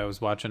I thought I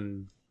was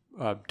watching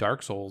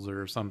Dark Souls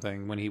or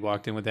something when he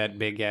walked in with that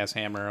big ass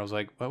hammer. I was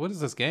like, what is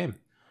this game?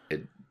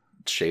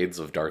 Shades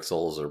of Dark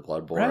Souls or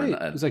Bloodborne. Right.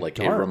 And it was like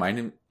dark.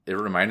 It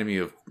reminded me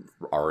of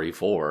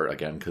RE4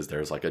 again because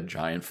there's like a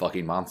giant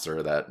fucking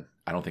monster that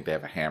I don't think they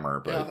have a hammer,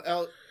 but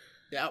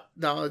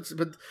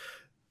but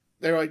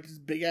they're like this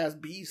big ass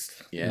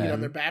beast. Yeah, you get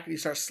on their back and you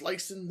start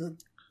slicing the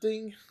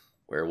thing.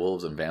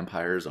 Werewolves and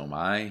vampires. Oh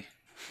my!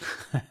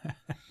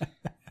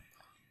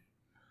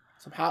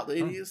 Some hot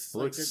ladies.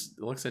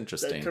 Looks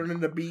interesting. They turn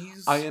into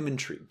bees. I am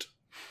intrigued.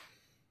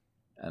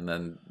 And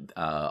then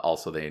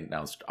also they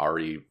announced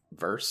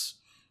Reverse,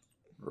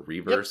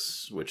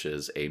 which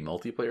is a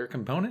multiplayer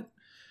component.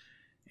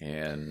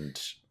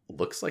 And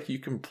looks like you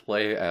can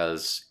play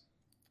as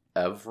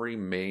every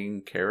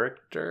main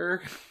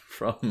character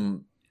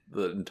from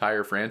the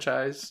entire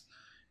franchise,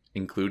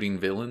 including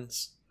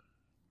villains.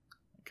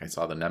 I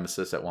saw the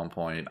Nemesis at one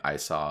point. I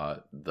saw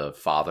the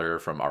father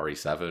from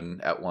RE7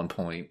 at one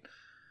point.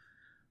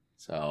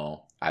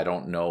 So I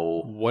don't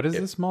know. What is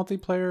this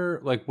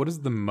multiplayer? Like, what is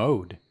the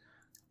mode?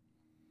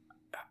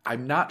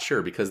 I'm not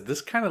sure because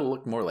this kind of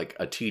looked more like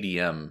a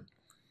TDM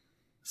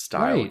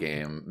style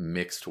game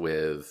mixed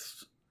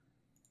with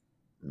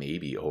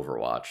maybe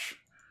Overwatch.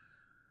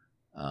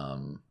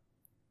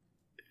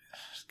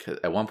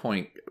 At one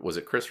point, was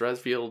it Chris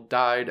Redfield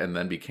died and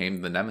then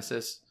became the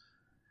Nemesis?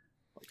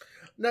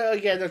 No,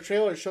 again, the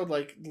trailer showed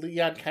like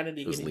Leon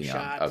Kennedy getting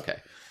shot. Okay.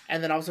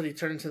 And then all of a sudden he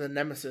turned into the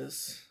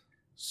Nemesis.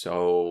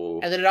 So...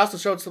 And then it also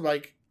showed some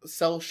like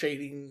cell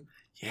shading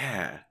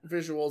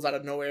visuals out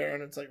of nowhere,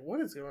 and it's like,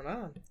 what is going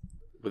on?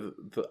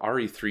 With the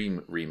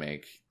RE3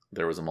 remake,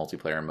 there was a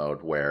multiplayer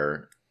mode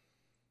where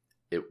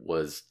it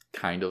was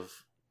kind of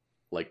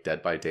like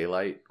Dead by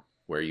Daylight,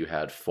 where you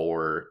had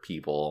 4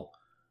 people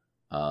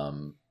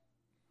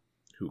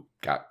who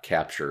got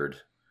captured,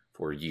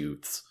 4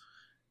 youths,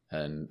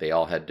 and they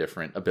all had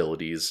different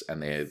abilities,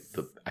 and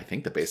I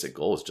think the basic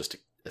goal was just to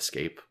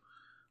escape.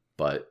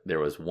 But there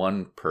was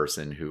one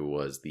person who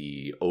was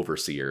the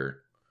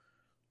overseer,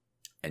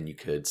 and you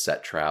could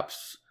set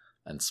traps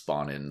and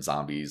spawn in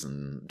zombies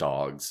and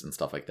dogs and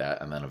stuff like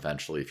that. And then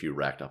eventually, if you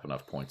racked up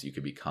enough points, you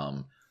could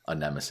become a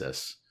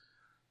nemesis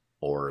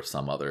or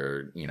some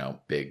other,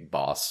 big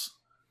boss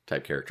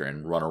type character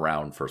and run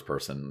around first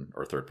person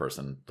or third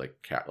person,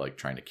 like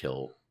trying to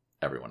kill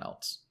everyone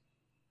else.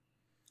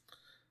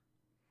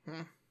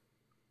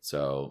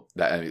 So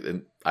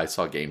I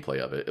saw gameplay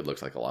of it. It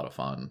looks like a lot of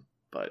fun,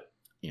 but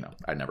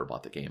I never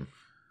bought the game.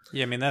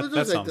 Yeah, I mean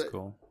that sounds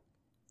cool.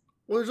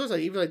 Well, there's also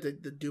even like the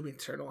Doom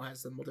Eternal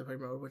has the multiplayer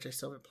mode, which I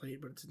still haven't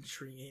played, but it's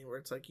intriguing. Where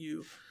it's like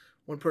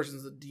one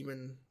person's the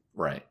demon,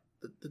 right?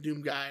 The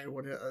Doom guy,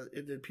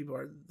 and then people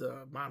are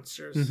the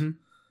monsters in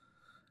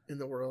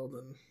the world.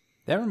 And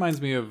that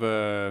reminds me of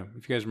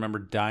if you guys remember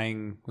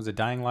Dying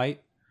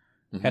Light?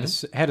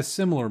 Mm-hmm. Had a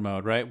similar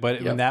mode, right? But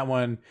in that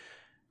one,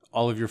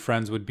 all of your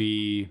friends would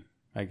be,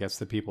 I guess,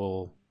 the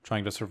people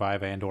trying to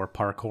survive and/or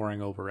parkouring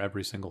over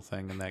every single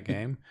thing in that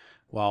game,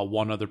 while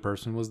one other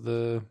person was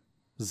the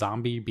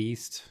zombie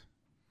beast,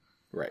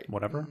 right?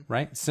 Whatever,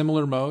 right?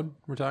 Similar mode.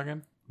 We're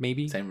talking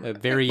maybe same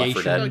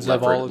variations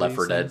of all of Left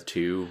 4 Dead things.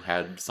 2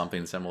 had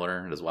something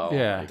similar as well.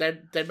 Yeah,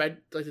 Dead by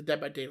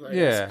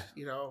Daylight,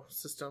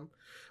 system,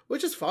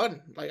 which is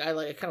fun. I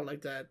kind of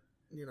like that.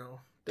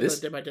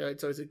 Dead by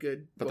Daylight's always a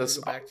good. But this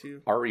to go back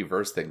to. Our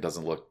reverse thing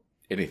doesn't look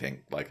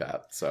anything like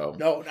that. So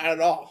no, not at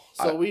all.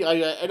 So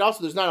and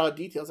also there's not a lot of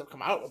details that have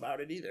come out about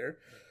it either,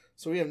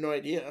 so we have no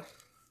idea.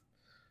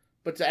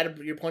 But to add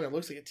to your point, it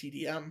looks like a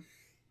TDM.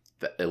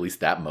 At least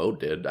that mode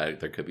did.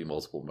 There could be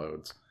multiple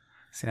modes.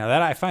 See, now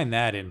that I find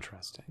that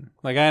interesting.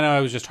 I know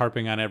I was just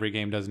harping on every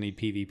game doesn't need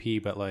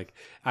PvP, but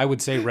I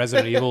would say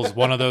Resident Evil is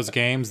one of those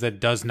games that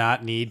does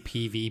not need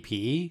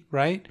PvP,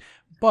 right?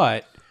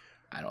 But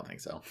I don't think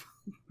so.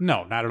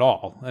 No, not at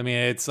all. I mean,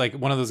 it's like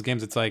one of those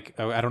games. It's like,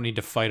 I don't need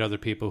to fight other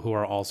people who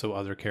are also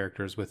other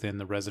characters within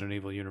the Resident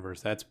Evil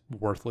universe. That's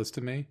worthless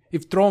to me.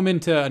 If throw them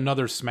into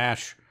another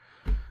Smash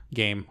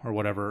game or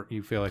whatever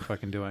you feel like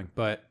fucking doing,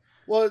 but.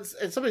 Well,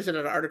 and somebody said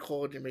in an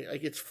article,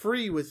 it's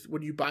free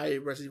when you buy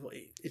Resident Evil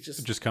 8. It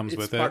just comes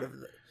with part of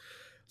it.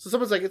 So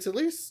someone's like, it's at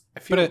least.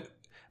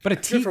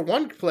 For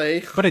one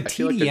play. But a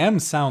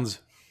TDM sounds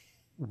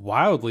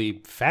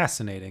wildly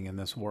fascinating in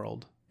this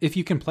world. If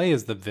you can play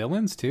as the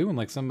villains too, and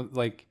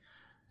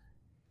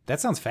that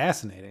sounds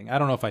fascinating. I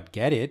don't know if I'd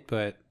get it,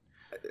 but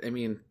I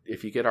mean,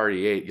 if you get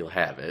RE8, you'll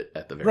have it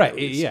at the very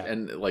least. Yeah.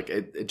 And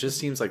it just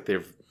seems like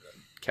they've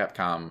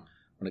Capcom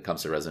when it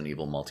comes to Resident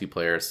Evil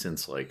multiplayer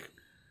since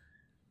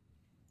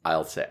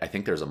I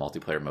think there's a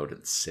multiplayer mode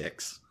in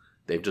 6.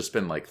 They've just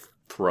been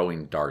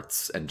throwing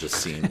darts and just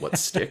seeing what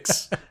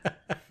sticks.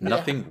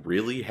 Nothing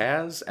really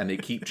has, and they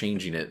keep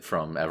changing it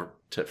from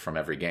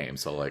every game.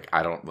 So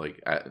I don't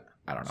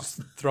I don't know.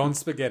 Just throwing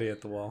spaghetti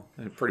at the wall.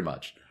 Pretty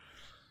much.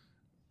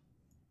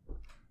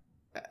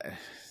 I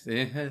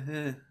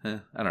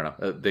don't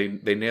know.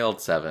 They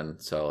nailed 7,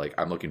 so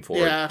I'm looking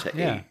forward to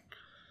 8.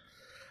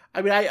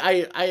 I mean,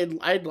 I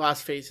had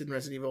lost faith in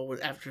Resident Evil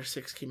after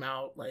 6 came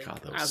out.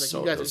 God, that was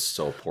you guys are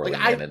so poorly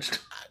managed.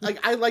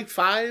 I liked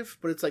 5,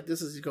 but it's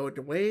this is going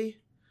away.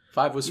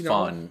 5 was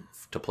fun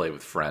to play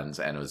with friends,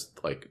 and it was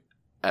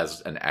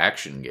as an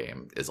action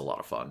game is a lot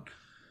of fun.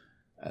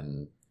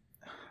 And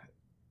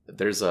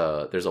there's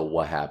a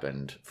what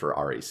happened for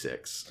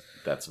RE6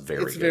 that's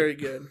very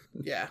good.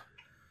 Yeah.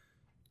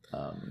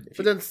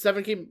 But then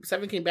 7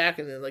 came back,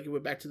 and then it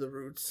went back to the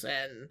roots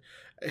and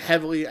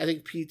heavily. I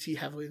think PT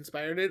heavily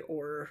inspired it,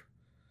 or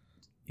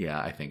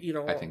I think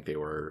I think they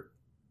were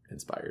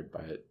inspired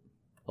by it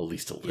at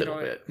least a little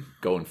bit.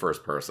 Going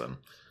first person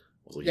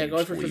was a huge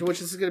going first person,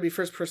 which is going to be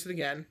first person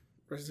again.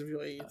 Resident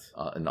Evil 8.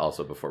 And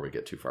also, before we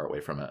get too far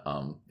away from it,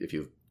 if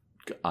you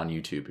on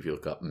YouTube, if you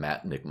look up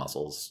Matt Nick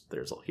Muscles,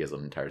 he has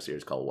an entire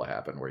series called What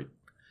Happened, where he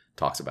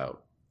talks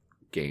about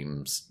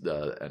games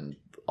and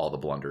all the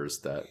blunders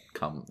that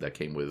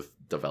came with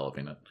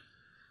developing it.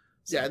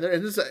 So, yeah,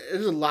 there's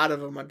a lot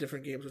of them on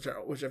different games,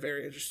 which are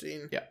very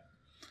interesting. Yeah,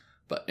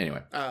 but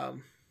anyway,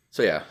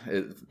 so yeah,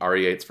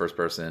 RE8's first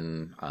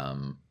person,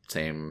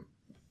 same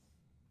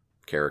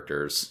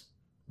characters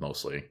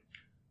mostly.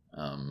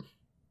 I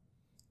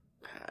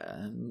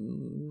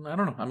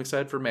don't know. I'm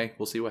excited for May.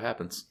 We'll see what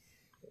happens.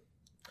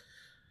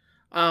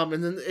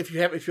 And then if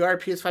you are a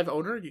PS5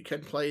 owner, you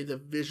can play the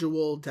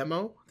visual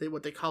demo,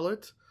 what they call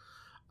it.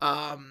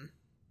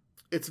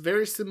 It's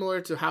very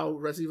similar to how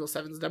Resident Evil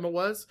 7's demo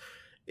was.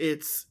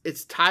 It's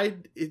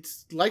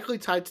likely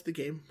tied to the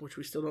game, which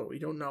we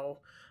don't know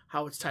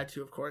how it's tied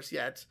to, of course,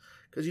 yet,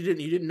 because you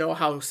didn't know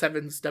how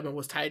 7's demo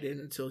was tied in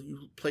until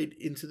you played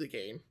into the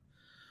game.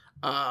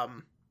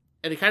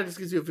 and it kind of just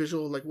gives you a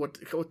visual like what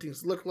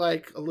things look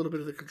like, a little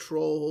bit of the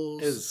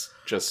controls. It was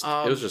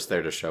just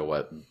there to show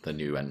what the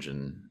new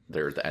engine,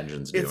 the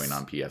engine's doing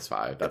on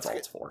PS5. That's all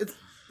it's for.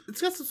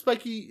 It's got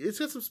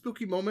some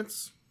spooky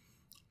moments,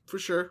 for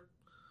sure.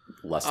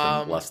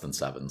 Less than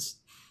Sevens.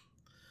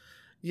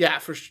 Yeah,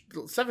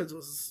 Sevens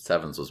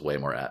was way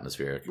more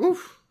atmospheric.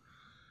 Oof.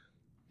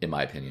 In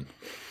my opinion.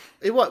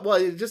 It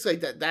was it's just like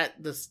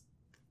the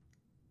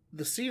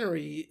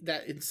scenery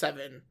that in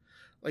 7,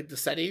 like the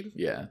setting,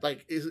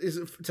 like is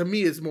to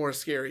me is more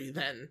scary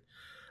than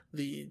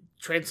the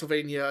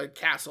Transylvania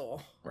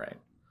castle. Right.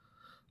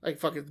 Like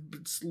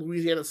fucking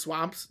Louisiana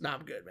swamps. Nah,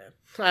 I'm good, man.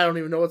 I don't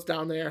even know what's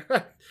down there.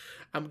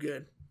 I'm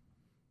good.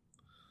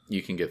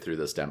 You can get through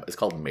this demo. It's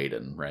called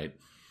Maiden, right?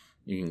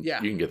 You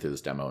can get through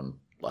this demo in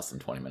less than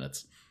 20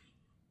 minutes.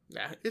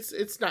 Yeah,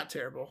 it's not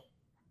terrible,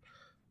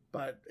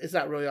 but it's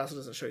not really. Also,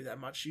 doesn't show you that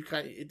much. You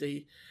kind of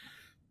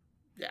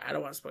I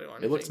don't want to spoil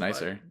anything. It looks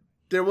nicer.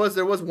 There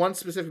was one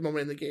specific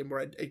moment in the game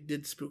where it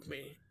did spook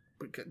me,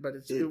 but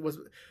it was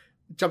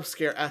jump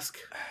scare-esque.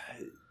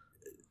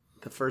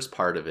 The first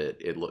part of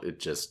it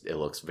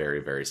looks very,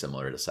 very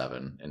similar to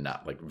 7 and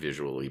not like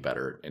visually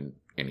better in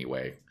any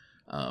way.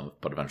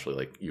 But eventually,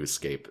 like you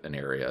escape an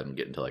area and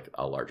get into like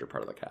a larger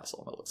part of the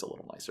castle, and it looks a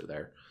little nicer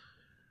there.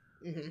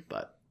 Mm-hmm.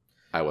 But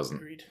I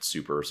wasn't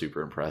super,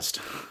 super impressed.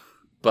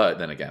 But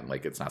then again,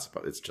 like it's not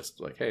supposed. It's just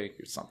like, hey,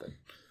 here's something.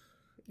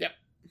 Yep,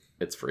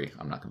 it's free.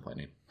 I'm not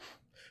complaining.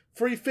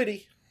 Free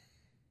fitty.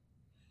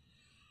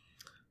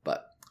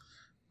 But,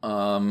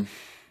 I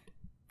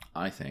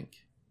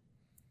think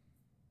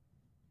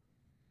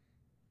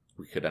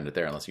we could end it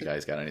there unless you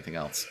guys got anything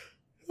else.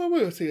 I'm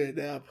gonna take a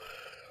nap.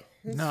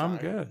 It's fine. I'm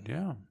good.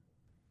 Yeah.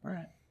 All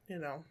right. I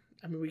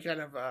mean, we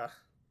kind of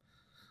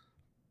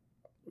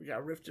we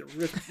got riff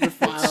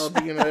file at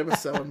the beginning of the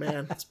episode,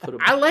 man.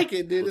 I like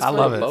it, dude. I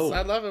love it.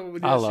 I love it when we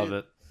do I love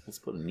it. Let's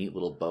put a neat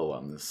little bow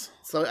on this.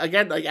 So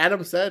again, like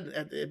Adam said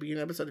at the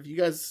beginning of the episode, if you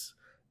guys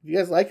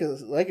like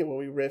it when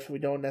we riff, we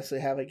don't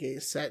necessarily have like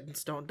a set in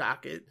stone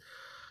docket.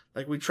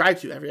 Like we try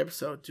to every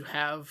episode to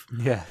have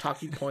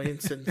talking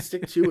points and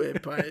stick to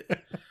it, but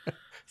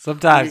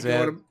sometimes,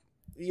 man.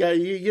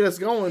 You get us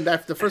going.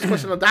 That's the first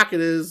question on the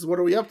docket is, what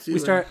are we up to? We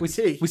start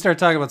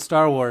talking about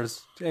Star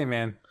Wars. Hey,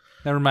 man.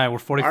 Never mind. We're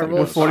 45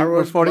 minutes in.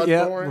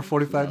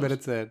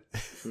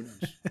 Who knows?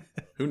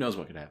 Who knows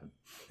what could happen?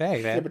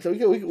 Hey, man. Yeah, but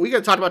we got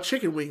to talk about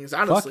chicken wings,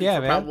 honestly,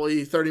 for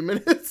probably 30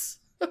 minutes.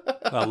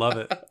 I love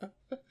it.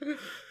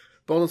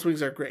 Boneless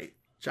wings are great.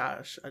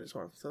 Josh, I just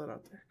want to throw that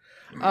out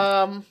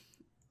there.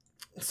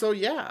 So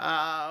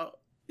yeah,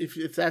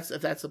 if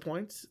that's the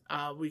point,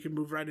 we can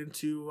move right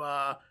into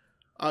a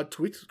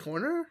Tweets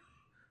Corner.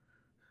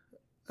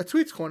 A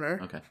Tweets Corner.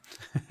 Okay.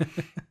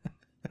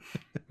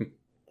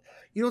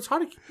 It's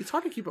hard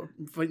to keep up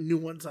new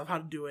ones of how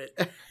to do it.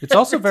 It's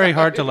also very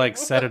hard to like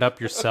set it up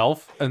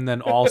yourself and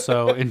then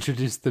also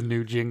introduce the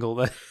new jingle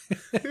that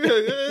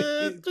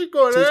Tweet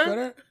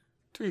Corner.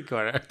 Tweet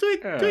Corner.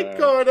 Tweet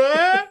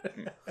Corner.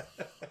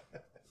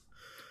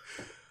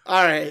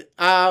 All right.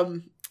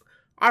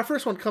 Our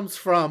first one comes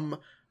from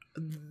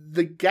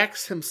the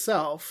Gex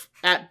himself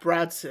at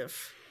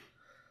Bradsif.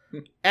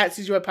 At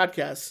CGY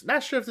Podcast.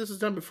 Not sure if this was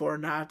done before or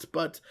not,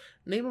 but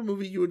name a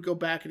movie you would go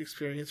back and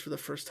experience for the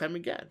first time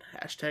again.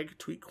 #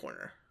 Tweet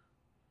Corner.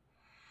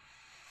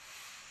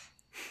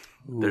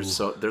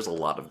 There's a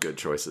lot of good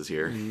choices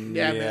here.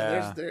 Yeah.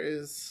 Man. There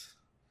is.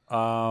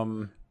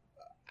 I'd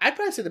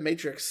probably say The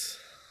Matrix.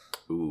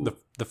 Ooh.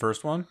 The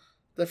first one.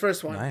 The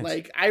first one. Nice.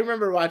 Like I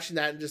remember watching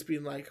that and just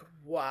being like,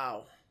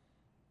 "Wow."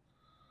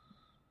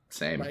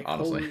 Same, like,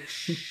 honestly. Holy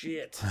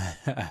shit.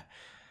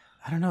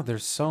 I don't know.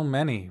 There's so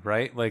many,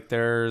 right? Like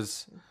the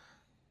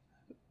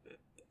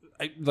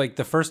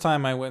first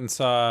time I went and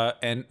saw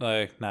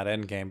not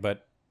Endgame,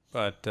 but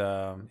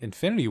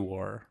Infinity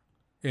War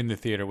in the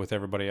theater with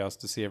everybody else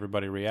to see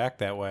everybody react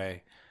that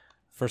way.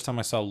 First time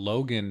I saw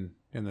Logan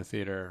in the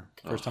theater.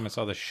 First time I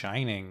saw The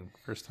Shining.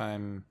 First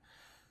time.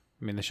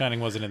 I mean, The Shining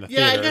wasn't in the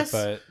theater,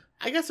 but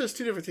I guess there's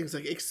two different things.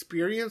 Like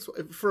experience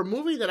for a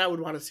movie that I would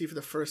want to see for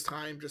the first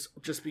time,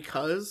 just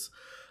because.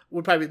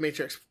 Would probably be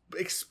Matrix.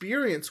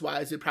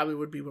 Experience-wise, it probably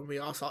would be when we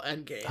all saw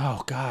Endgame.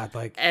 Oh God,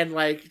 and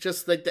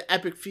just like the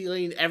epic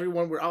feeling,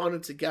 everyone we're all in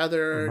it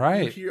together.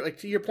 Right. You hear, like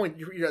to your point,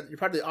 you're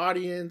part of the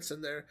audience,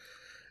 and they're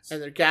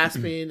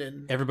gasping,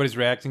 and everybody's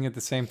reacting at the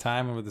same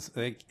time, and with this,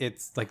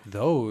 it's like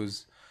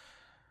those.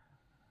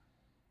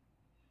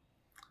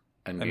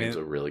 Endgame's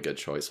a really good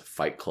choice.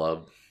 Fight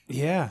Club.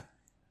 Yeah.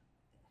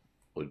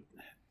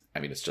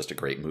 It's just a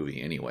great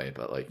movie anyway,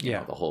 but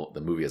the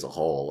movie as a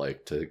whole,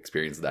 like to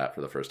experience that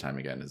for the first time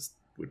again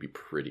would be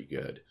pretty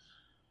good.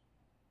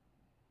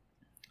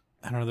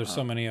 I don't know. There's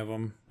so many of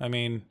them. I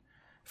mean,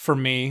 for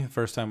me,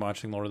 first time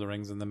watching Lord of the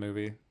Rings in the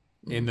movie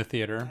in the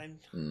theater. I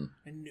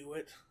knew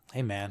it.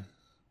 Hey, man.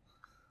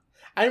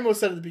 I almost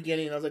said at the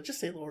beginning, I was like, just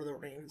say Lord of the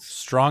Rings.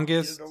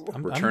 Strongest.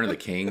 Return of the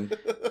King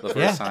the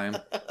first time.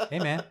 Hey,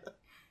 man.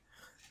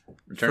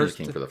 Return of the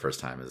King for the first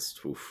time is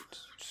oof.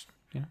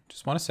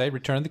 Just want to say,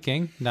 Return of the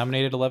King,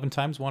 nominated 11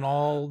 times, won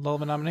all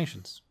 11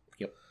 nominations.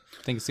 Yep.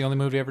 I think it's the only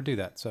movie to ever do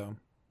that, so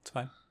it's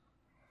fine.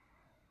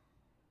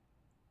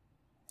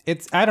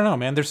 I don't know,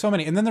 man. There's so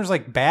many. And then there's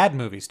like bad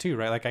movies too,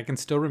 right? Like I can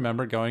still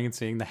remember going and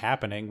seeing The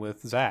Happening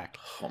with Zach.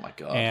 Oh my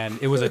God. And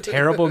it was a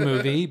terrible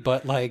movie,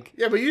 but like...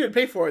 Yeah, but you didn't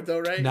pay for it though,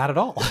 right? Not at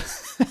all.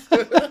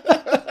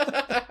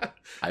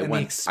 I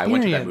went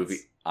to that movie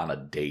on a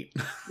date.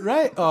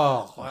 Right?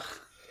 Oh.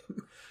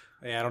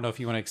 Yeah, I don't know if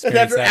you want to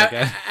experience that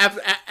again.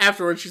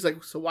 Afterwards, she's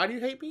like, so why do you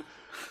hate me?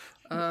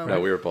 No,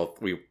 we were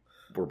both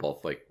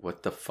like,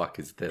 what the fuck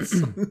is this?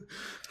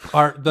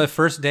 The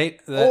first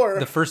date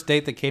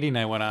that Katie and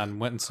I went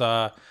and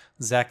saw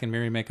Zach and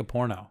Miri make a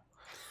porno.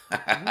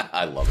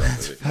 I love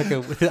that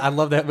movie. I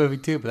love that movie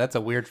too, but that's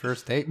a weird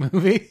first date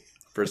movie.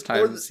 First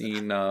time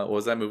seeing what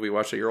was that movie we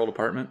watched at your old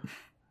apartment?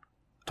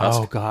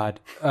 Tusk. Oh God,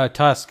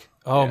 Tusk.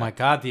 Oh my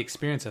God, the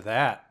experience of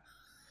that.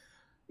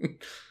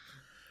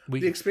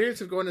 The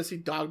experience of going to see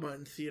Dogma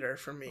in theater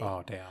for me.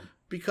 Oh damn.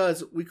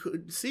 Because we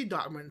couldn't see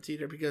Dogma in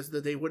theater because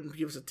they wouldn't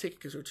give us a ticket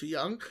because we were too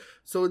young.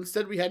 So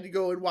instead we had to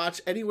go and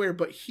watch Anywhere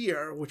But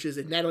Here, which is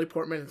a Natalie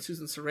Portman and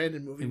Susan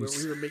Sarandon movie where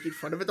we were making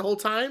fun of it the whole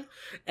time.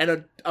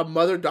 And a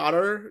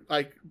mother-daughter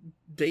like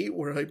date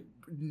were like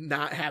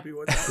not happy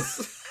with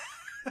us.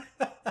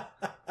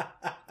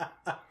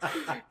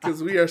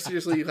 Because we are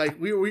seriously like,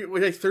 we're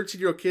like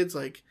 13-year-old kids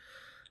like,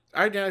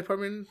 all right, Natalie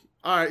Portman,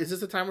 all right, is this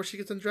the time where she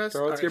gets undressed?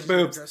 Girl, it's right, your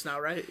boobs. Undressed now,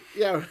 right?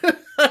 Yeah.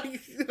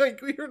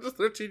 like we were just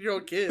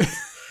 13-year-old kids.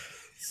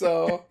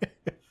 So,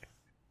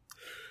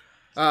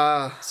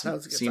 that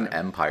was a good Seen time.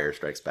 Empire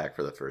Strikes Back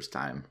for the first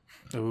time.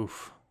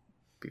 Oof.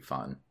 Be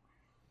fun.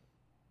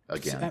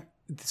 Again.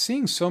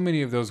 Seeing so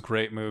many of those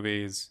great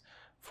movies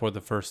for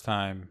the first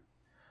time.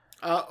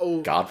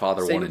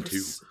 Godfather 1 and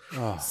 2.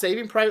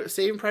 Saving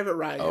Private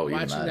Ryan. Oh,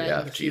 watching that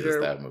in the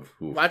theater. That movie.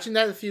 Watching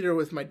that in the theater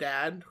with my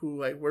dad,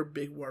 who like we're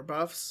big war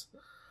buffs,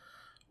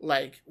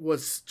 like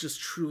was just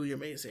truly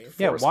amazing.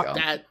 Yeah,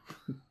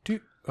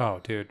 dude. Oh,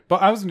 dude.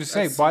 But I was going to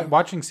say,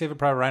 watching Saving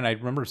Private Ryan, I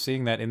remember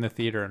seeing that in the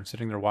theater and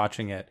sitting there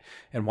watching it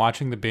and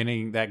watching the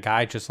beginning, that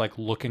guy just like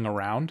looking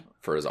around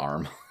for his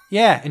arm.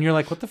 Yeah, and you're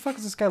like, what the fuck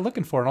is this guy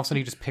looking for? And all of a sudden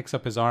he just picks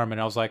up his arm,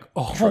 and I was like,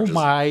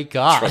 my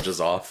God.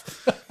 Trudges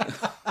off.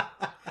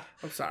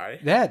 I'm sorry.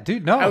 Yeah,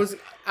 dude, no. I was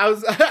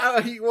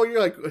well, you're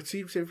like,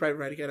 Saving Private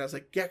Ryan again. I was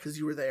like, yeah, because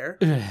you were there.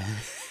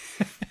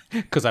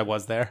 Because I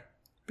was there.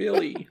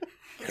 Billy.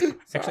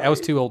 Actually, I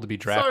was too old to be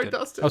drafted. Sorry,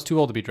 Dustin. I was too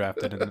old to be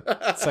drafted. In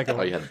the second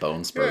you had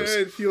bone spurs.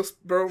 Yeah, heel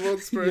bone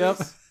spurs. Yep.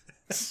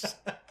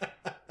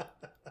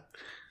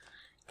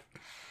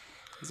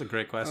 That's a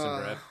great question,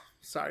 Brad.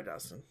 Sorry,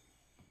 Dustin.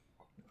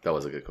 That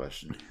was a good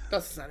question.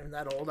 Dustin's not even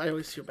that old. I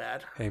always feel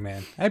bad. Hey,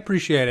 man. I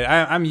appreciate it.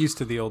 I'm used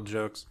to the old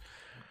jokes.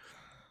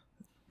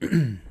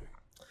 Good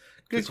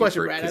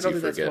question, Brad. I don't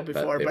think that's come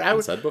before, but I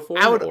would said before,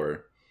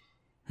 or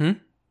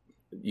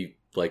you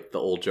like the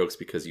old jokes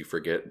because you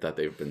forget that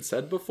they've been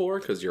said before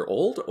because you're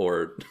old,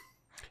 or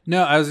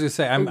no? I was gonna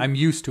say I'm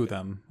used to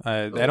them.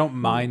 I don't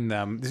mind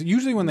them.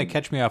 Usually when they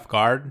catch me off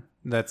guard,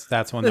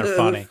 that's when they're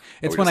funny.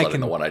 It's when I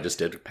can. The one I just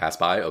did pass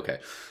by. Okay.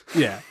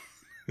 Yeah.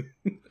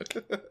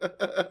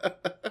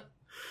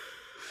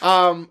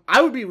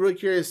 I would be really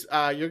curious.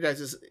 Your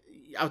guys'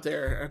 out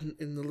there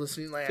in the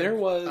listening land. There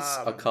was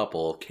a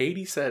couple.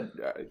 Katie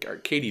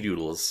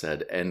Doodles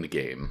said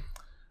Endgame.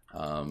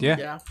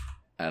 Yeah.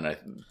 And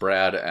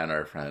Brad and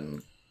our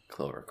friend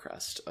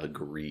Clovercrest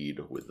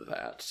agreed with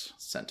that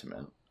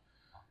sentiment.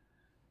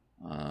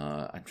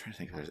 I'm trying to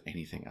think if there's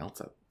anything else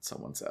that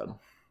someone said.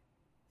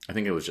 I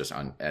think it was just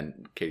on,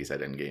 and Katie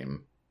said Endgame,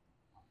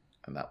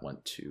 and that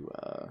went to.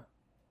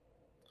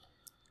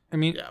 I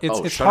mean, yeah.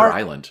 it's Shutter hard.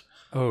 Island.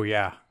 Oh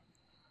yeah.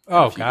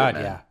 Oh God,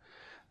 yeah.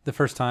 The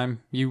first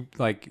time you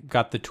like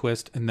got the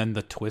twist and then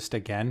the twist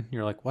again,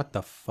 you're like, what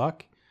the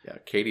fuck? Yeah,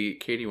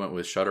 Katie went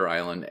with Shutter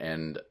Island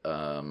and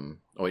oh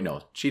wait,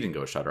 no, she didn't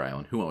go with Shutter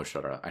Island. Who went with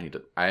Shutter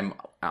Island? I'm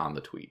on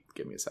the tweet.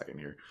 Give me a second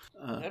here.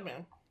 Yeah,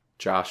 man.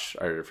 Josh,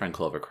 our friend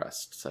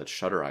Clovercrest, said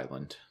Shutter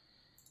Island.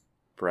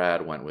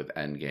 Brad went with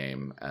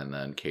Endgame, and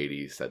then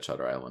Katie said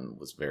Shutter Island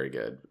was very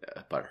good,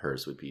 but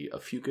hers would be A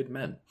Few Good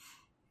Men.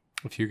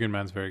 A Few Good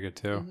Men's very good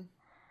too. Mm-hmm.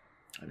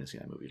 I haven't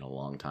seen that movie in a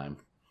long time.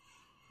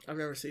 I've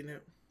never seen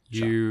it.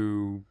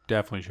 You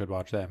definitely should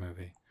watch that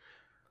movie.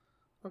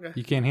 Okay.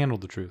 You can't handle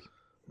the truth.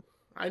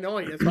 I know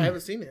it. That's why I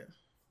haven't seen it.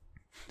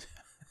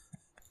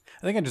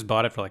 I think I just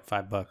bought it for like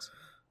 $5. It's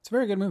a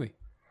very good movie.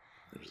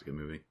 It was a good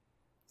movie.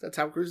 That's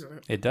Tom Cruise in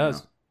it. It does.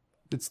 Yeah.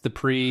 It's the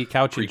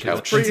pre-couch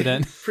Pre-couch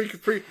incident.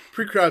 Pre-couch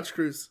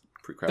cruise.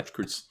 Pre-couch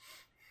cruise.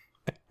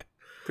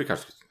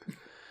 Pre-couch cruise.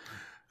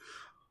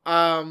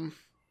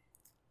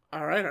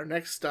 All right, our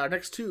next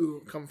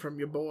two come from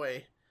your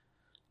boy,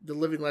 the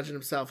living legend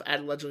himself,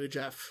 Allegedly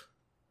Jeff.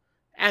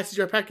 Ask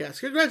your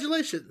podcast.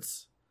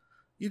 Congratulations,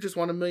 you just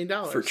won $1 million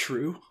for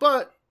true.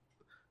 But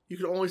you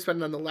can only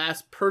spend it on the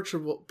last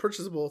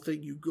purchasable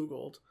thing you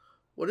Googled.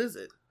 What is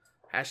it?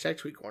 Hashtag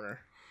Tweet Corner.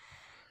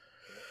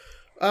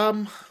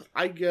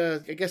 I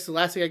guess the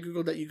last thing I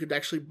Googled that you could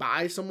actually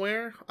buy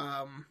somewhere,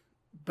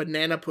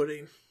 banana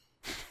pudding.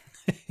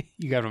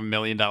 You got $1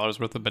 million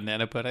worth of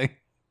banana pudding.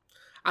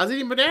 I was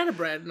eating banana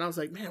bread, and I was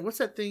like, man, what's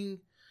that thing?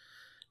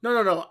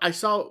 No. I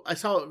saw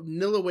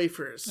Nilla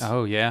wafers.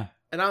 Oh, yeah.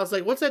 And I was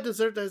like, what's that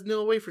dessert that has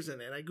Nilla wafers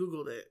in it? And I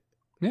Googled it.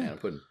 Yeah.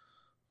 Pudding.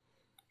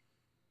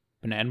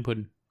 Banana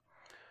pudding.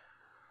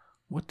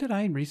 What did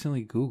I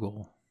recently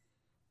Google?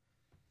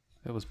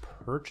 It was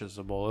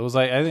purchasable. It was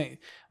like, I think,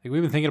 like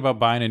we've been thinking about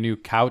buying a new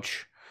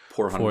couch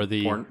for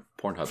the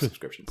Pornhub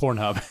subscriptions.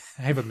 Pornhub.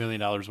 I have $1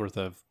 million worth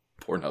of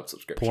Pornhub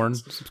subscriptions. porn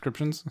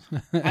subscriptions.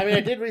 I mean,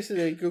 I did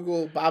recently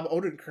Google Bob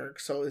Odenkirk,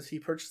 so is he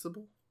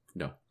purchasable?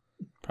 No.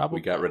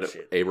 Probably. We got rid of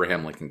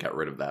Abraham Lincoln. Got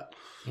rid of that.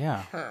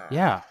 Yeah. Huh.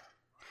 Yeah.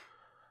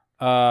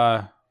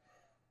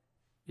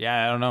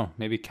 Yeah, I don't know.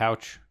 Maybe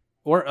couch.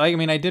 Or, like, I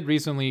mean, I did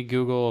recently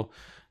Google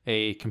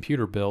a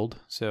computer build,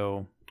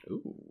 so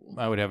Ooh.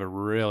 I would have a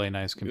really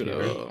nice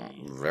computer.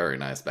 Very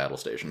nice battle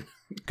station.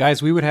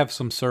 Guys, we would have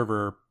some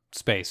server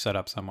space set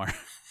up somewhere.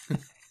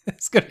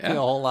 It's going to be a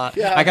whole lot.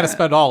 Yeah. I got to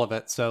spend all of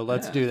it, so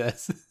let's do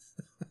this.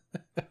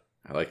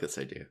 I like this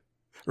idea.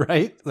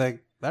 Right?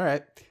 Like, all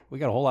right. We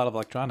got a whole lot of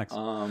electronics.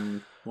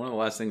 One of the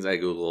last things I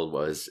Googled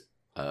was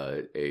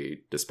a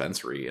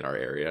dispensary in our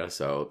area.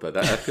 So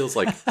that feels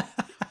like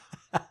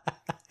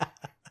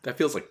that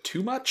feels like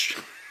too much.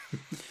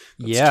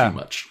 Yeah. Too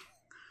much.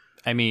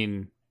 I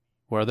mean,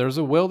 where there's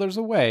a will, there's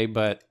a way,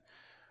 but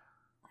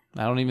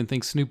I don't even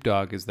think Snoop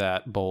Dogg is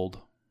that bold.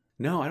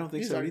 No, I don't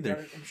think He's so already either.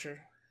 done it, I'm sure.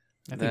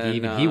 I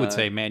think he would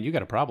say, "Man, you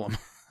got a problem."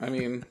 I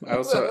mean, I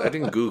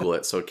didn't Google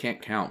it, so it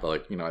can't count. But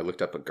like, I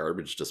looked up a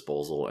garbage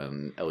disposal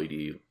and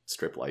LED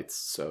strip lights,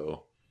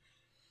 so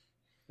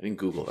I didn't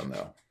Google them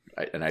though.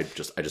 I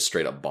just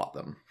straight up bought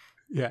them.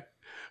 Yeah,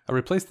 I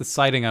replaced the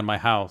siding on my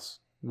house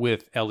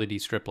with LED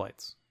strip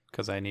lights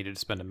because I needed to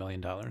spend $1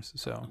 million.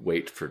 So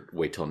Wait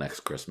till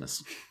next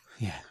Christmas.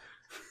 yeah,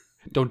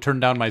 don't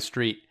turn down my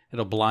street;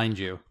 it'll blind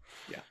you.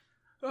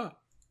 Yeah.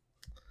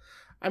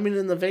 I mean,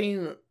 in the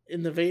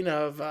vein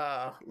of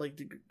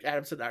like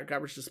Adam said, our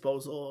garbage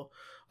disposal,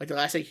 like the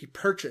last thing he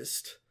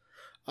purchased,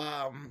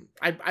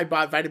 I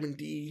bought vitamin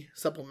D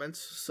supplements.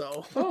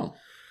 So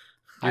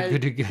You're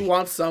good to go. who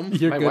wants some?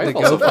 You're My good wife to go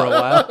also for a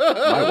while.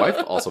 My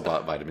wife also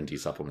bought vitamin D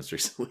supplements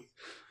recently.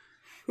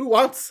 Who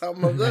wants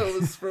some of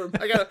those?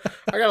 I got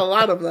a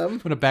lot of them. I'm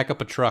gonna back up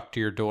a truck to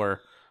your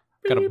door.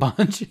 Got a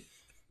bunch.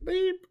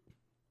 Beep.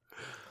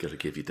 Gotta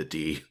give you the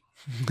D.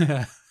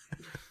 I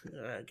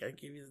gotta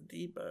give you the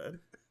D, bud.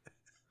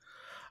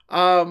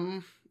 All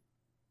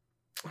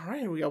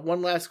right, we got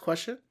one last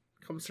question.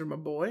 Comes from my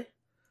boy.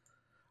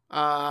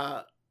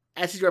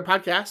 As he's our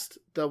podcast,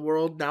 the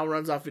world now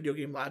runs off video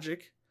game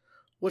logic.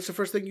 What's the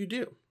first thing you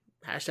do?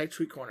 #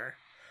 tweet corner.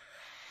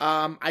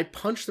 I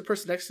punch the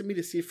person next to me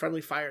to see if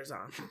friendly fire's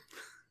on.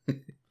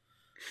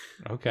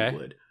 Okay.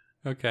 Would.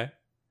 Okay.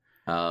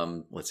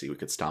 Let's see. We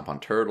could stomp on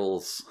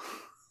turtles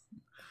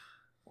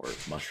or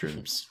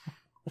mushrooms.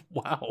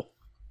 Wow.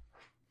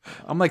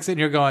 I'm like sitting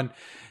here going,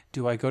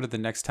 do I go to the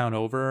next town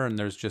over and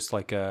there's just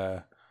like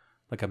a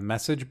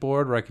message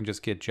board where I can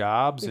just get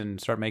jobs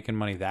and start making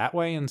money that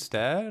way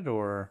instead,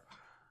 or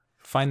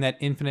find that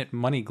infinite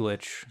money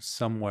glitch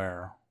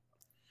somewhere?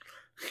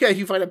 Yeah,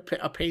 you find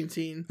a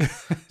painting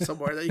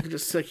somewhere that you can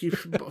just keep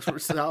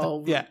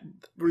sell, Yeah,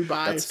 rebuy.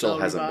 That still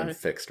hasn't rebuy. been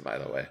fixed, by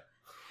the way.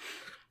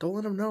 Don't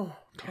let them know.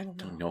 Tell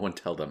them no. No one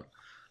tell them.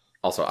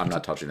 Also, I'm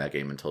not touching that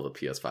game until the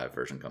PS5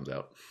 version comes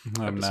out.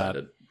 I've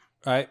decided.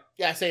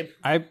 Yeah, same.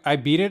 I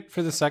beat it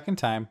for the second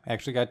time.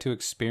 Actually got to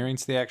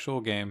experience the actual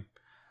game.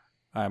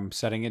 I'm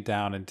setting it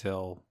down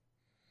until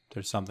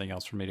there's something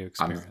else for me to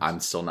experience.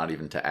 I'm still not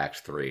even to Act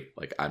 3.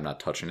 Like, I'm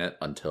not touching it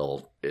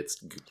until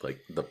it's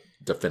like the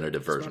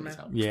definitive version is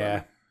out.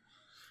 Yeah.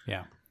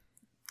 Yeah.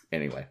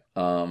 Anyway,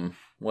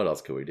 what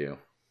else could we do?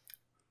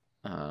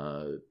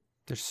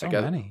 There's so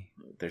many.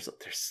 There's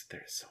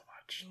so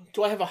much.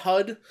 Do I have a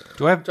HUD?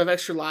 Do I have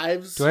extra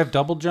lives? Do I have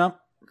double jump?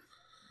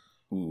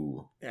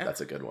 Ooh, Yeah.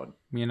 That's a good one.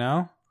 You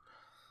know?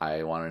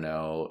 I want to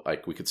know,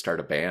 like, we could start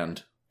a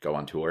band, go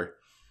on tour.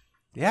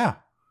 Yeah.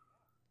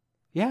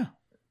 Yeah.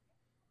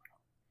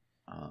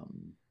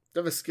 Do I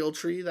have a skill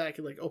tree that I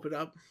can like open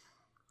up?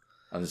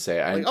 I'm gonna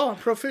say, I'm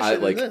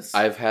proficient in this.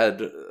 I've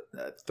had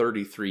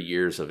 33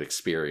 years of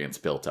experience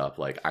built up.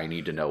 Like, I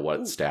need to know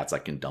what stats I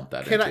can dump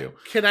that into.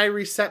 Can I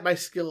reset my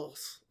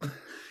skills?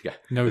 Yeah,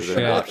 No there's an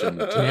shit. option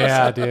to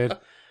Yeah, dude.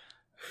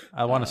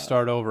 I want to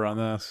start over on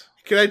this.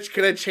 Can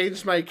I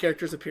change my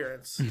character's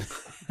appearance?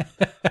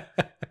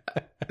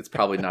 It's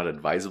probably not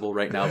advisable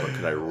right now, but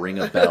could I ring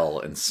a bell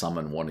and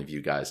summon one of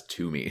you guys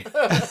to me?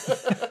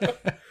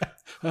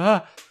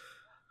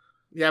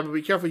 Yeah, but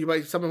be careful. You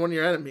might summon one of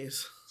your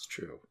enemies. It's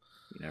true.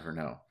 You never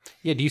know.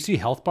 Yeah, do you see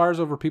health bars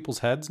over people's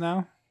heads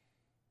now?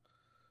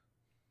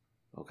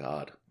 Oh,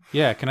 God.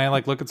 Yeah, can I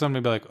like look at somebody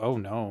and be like, oh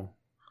no.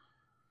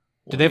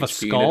 Do they have a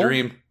HP in skull?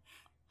 dream.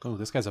 Oh,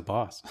 this guy's a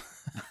boss.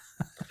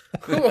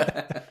 I'm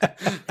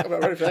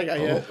not ready for that guy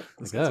yet.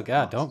 Oh,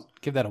 God, don't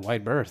give that a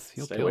wide berth.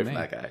 He'll Stay kill away me.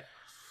 from that guy.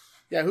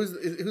 Yeah, who's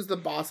the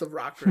boss of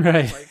Rockford?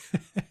 Right.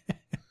 Like,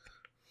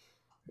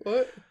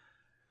 what?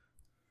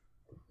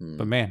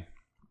 But man,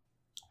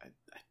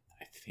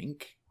 I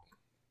think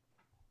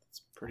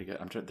that's pretty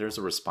good. There's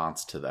a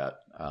response to that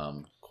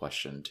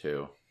question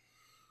too.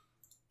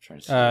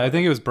 I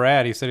think it was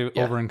Brad. He said he was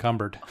over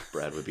encumbered.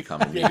 Brad would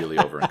become immediately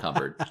over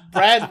encumbered.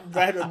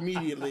 Brad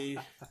immediately.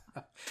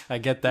 I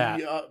get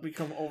that.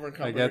 Become over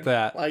encumbered. I get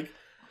that. Like,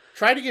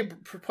 try to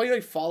play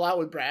like Fallout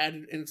with Brad,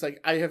 and it's like,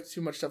 I have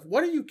too much stuff.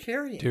 What are you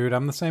carrying? Dude,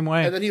 I'm the same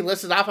way. And then he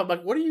lists it off. I'm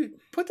like,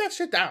 put that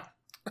shit down.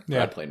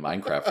 Brad played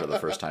Minecraft for the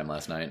first time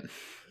last night.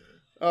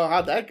 Oh,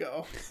 how'd that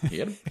go? He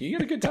had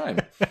a good time.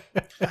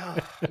 Oh,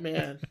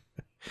 man.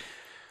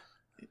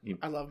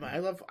 I love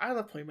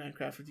playing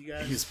Minecraft with you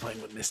guys. He was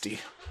playing with Misty.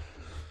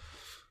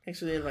 Thanks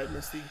for the invite,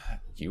 Misty.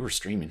 You were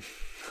streaming.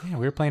 Yeah,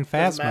 we were playing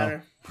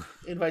Phasmo.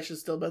 Invite should have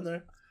still been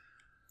there.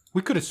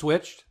 We could have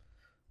switched.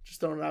 Just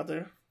throwing it out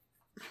there.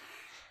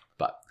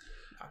 But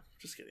no,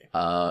 just kidding.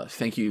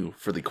 Thank you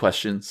for the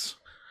questions,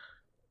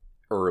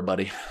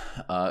 everybody.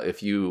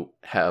 If you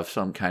have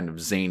some kind of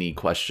zany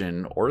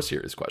question or a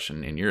serious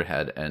question in your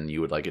head and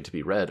you would like it to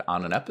be read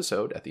on an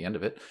episode at the end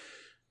of it,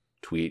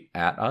 tweet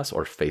at us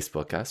or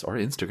Facebook us or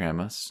Instagram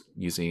us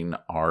using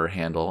our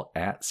handle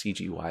at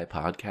CGY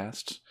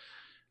Podcast,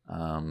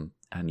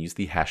 and use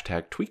the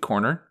hashtag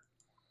TweetCorner.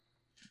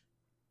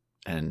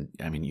 And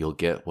I mean, you'll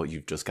get what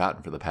you've just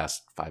gotten for the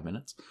past 5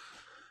 minutes,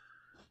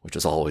 which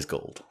is always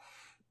gold.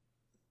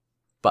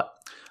 But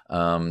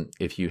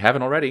if you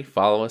haven't already,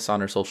 follow us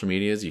on our social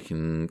medias. You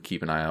can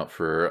keep an eye out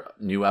for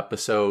new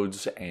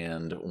episodes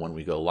and when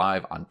we go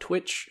live on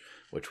Twitch,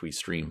 which we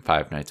stream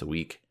 5 nights a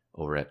week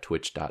over at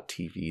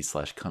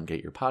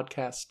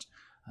twitch.tv/comegetyourpodcast.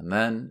 And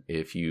then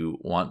if you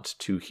want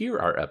to hear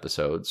our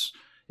episodes,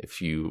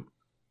 if you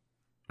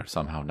are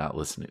somehow not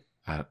listening,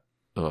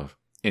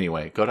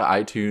 anyway, go to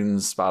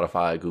iTunes,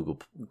 Spotify,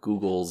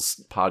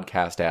 Google's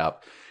podcast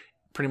app,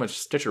 pretty much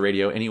Stitcher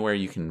Radio, anywhere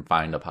you can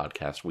find a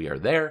podcast, we are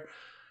there.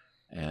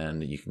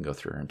 And you can go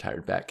through our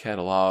entire back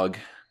catalog.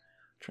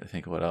 Try to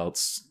think of what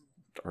else.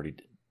 Already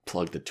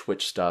plugged the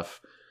Twitch stuff.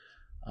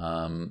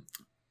 So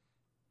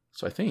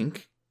I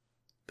think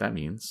that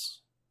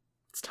means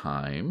it's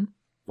time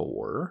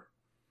for...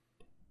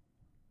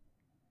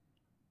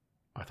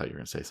 I thought you were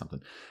going to say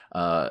something.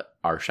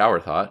 Our shower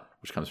thought,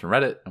 which comes from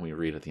Reddit, and we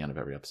read at the end of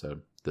every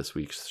episode. This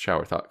week's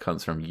shower thought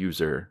comes from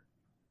user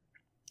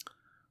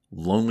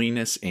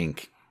Loneliness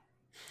Inc.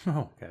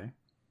 Oh, okay.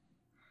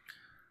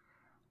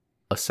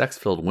 A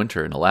sex-filled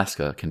winter in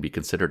Alaska can be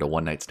considered a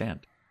one-night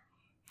stand.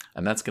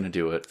 And that's going to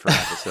do it for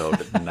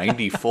episode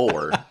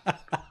 94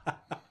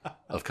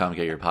 of Come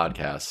Get Your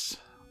Podcast.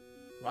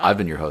 Wow. I've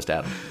been your host,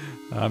 Adam.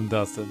 I'm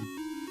Dustin.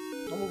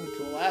 I'm moving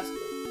to Alaska.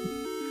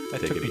 That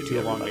took me too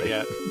long to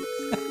get.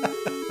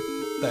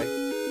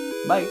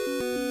 Thanks. Bye.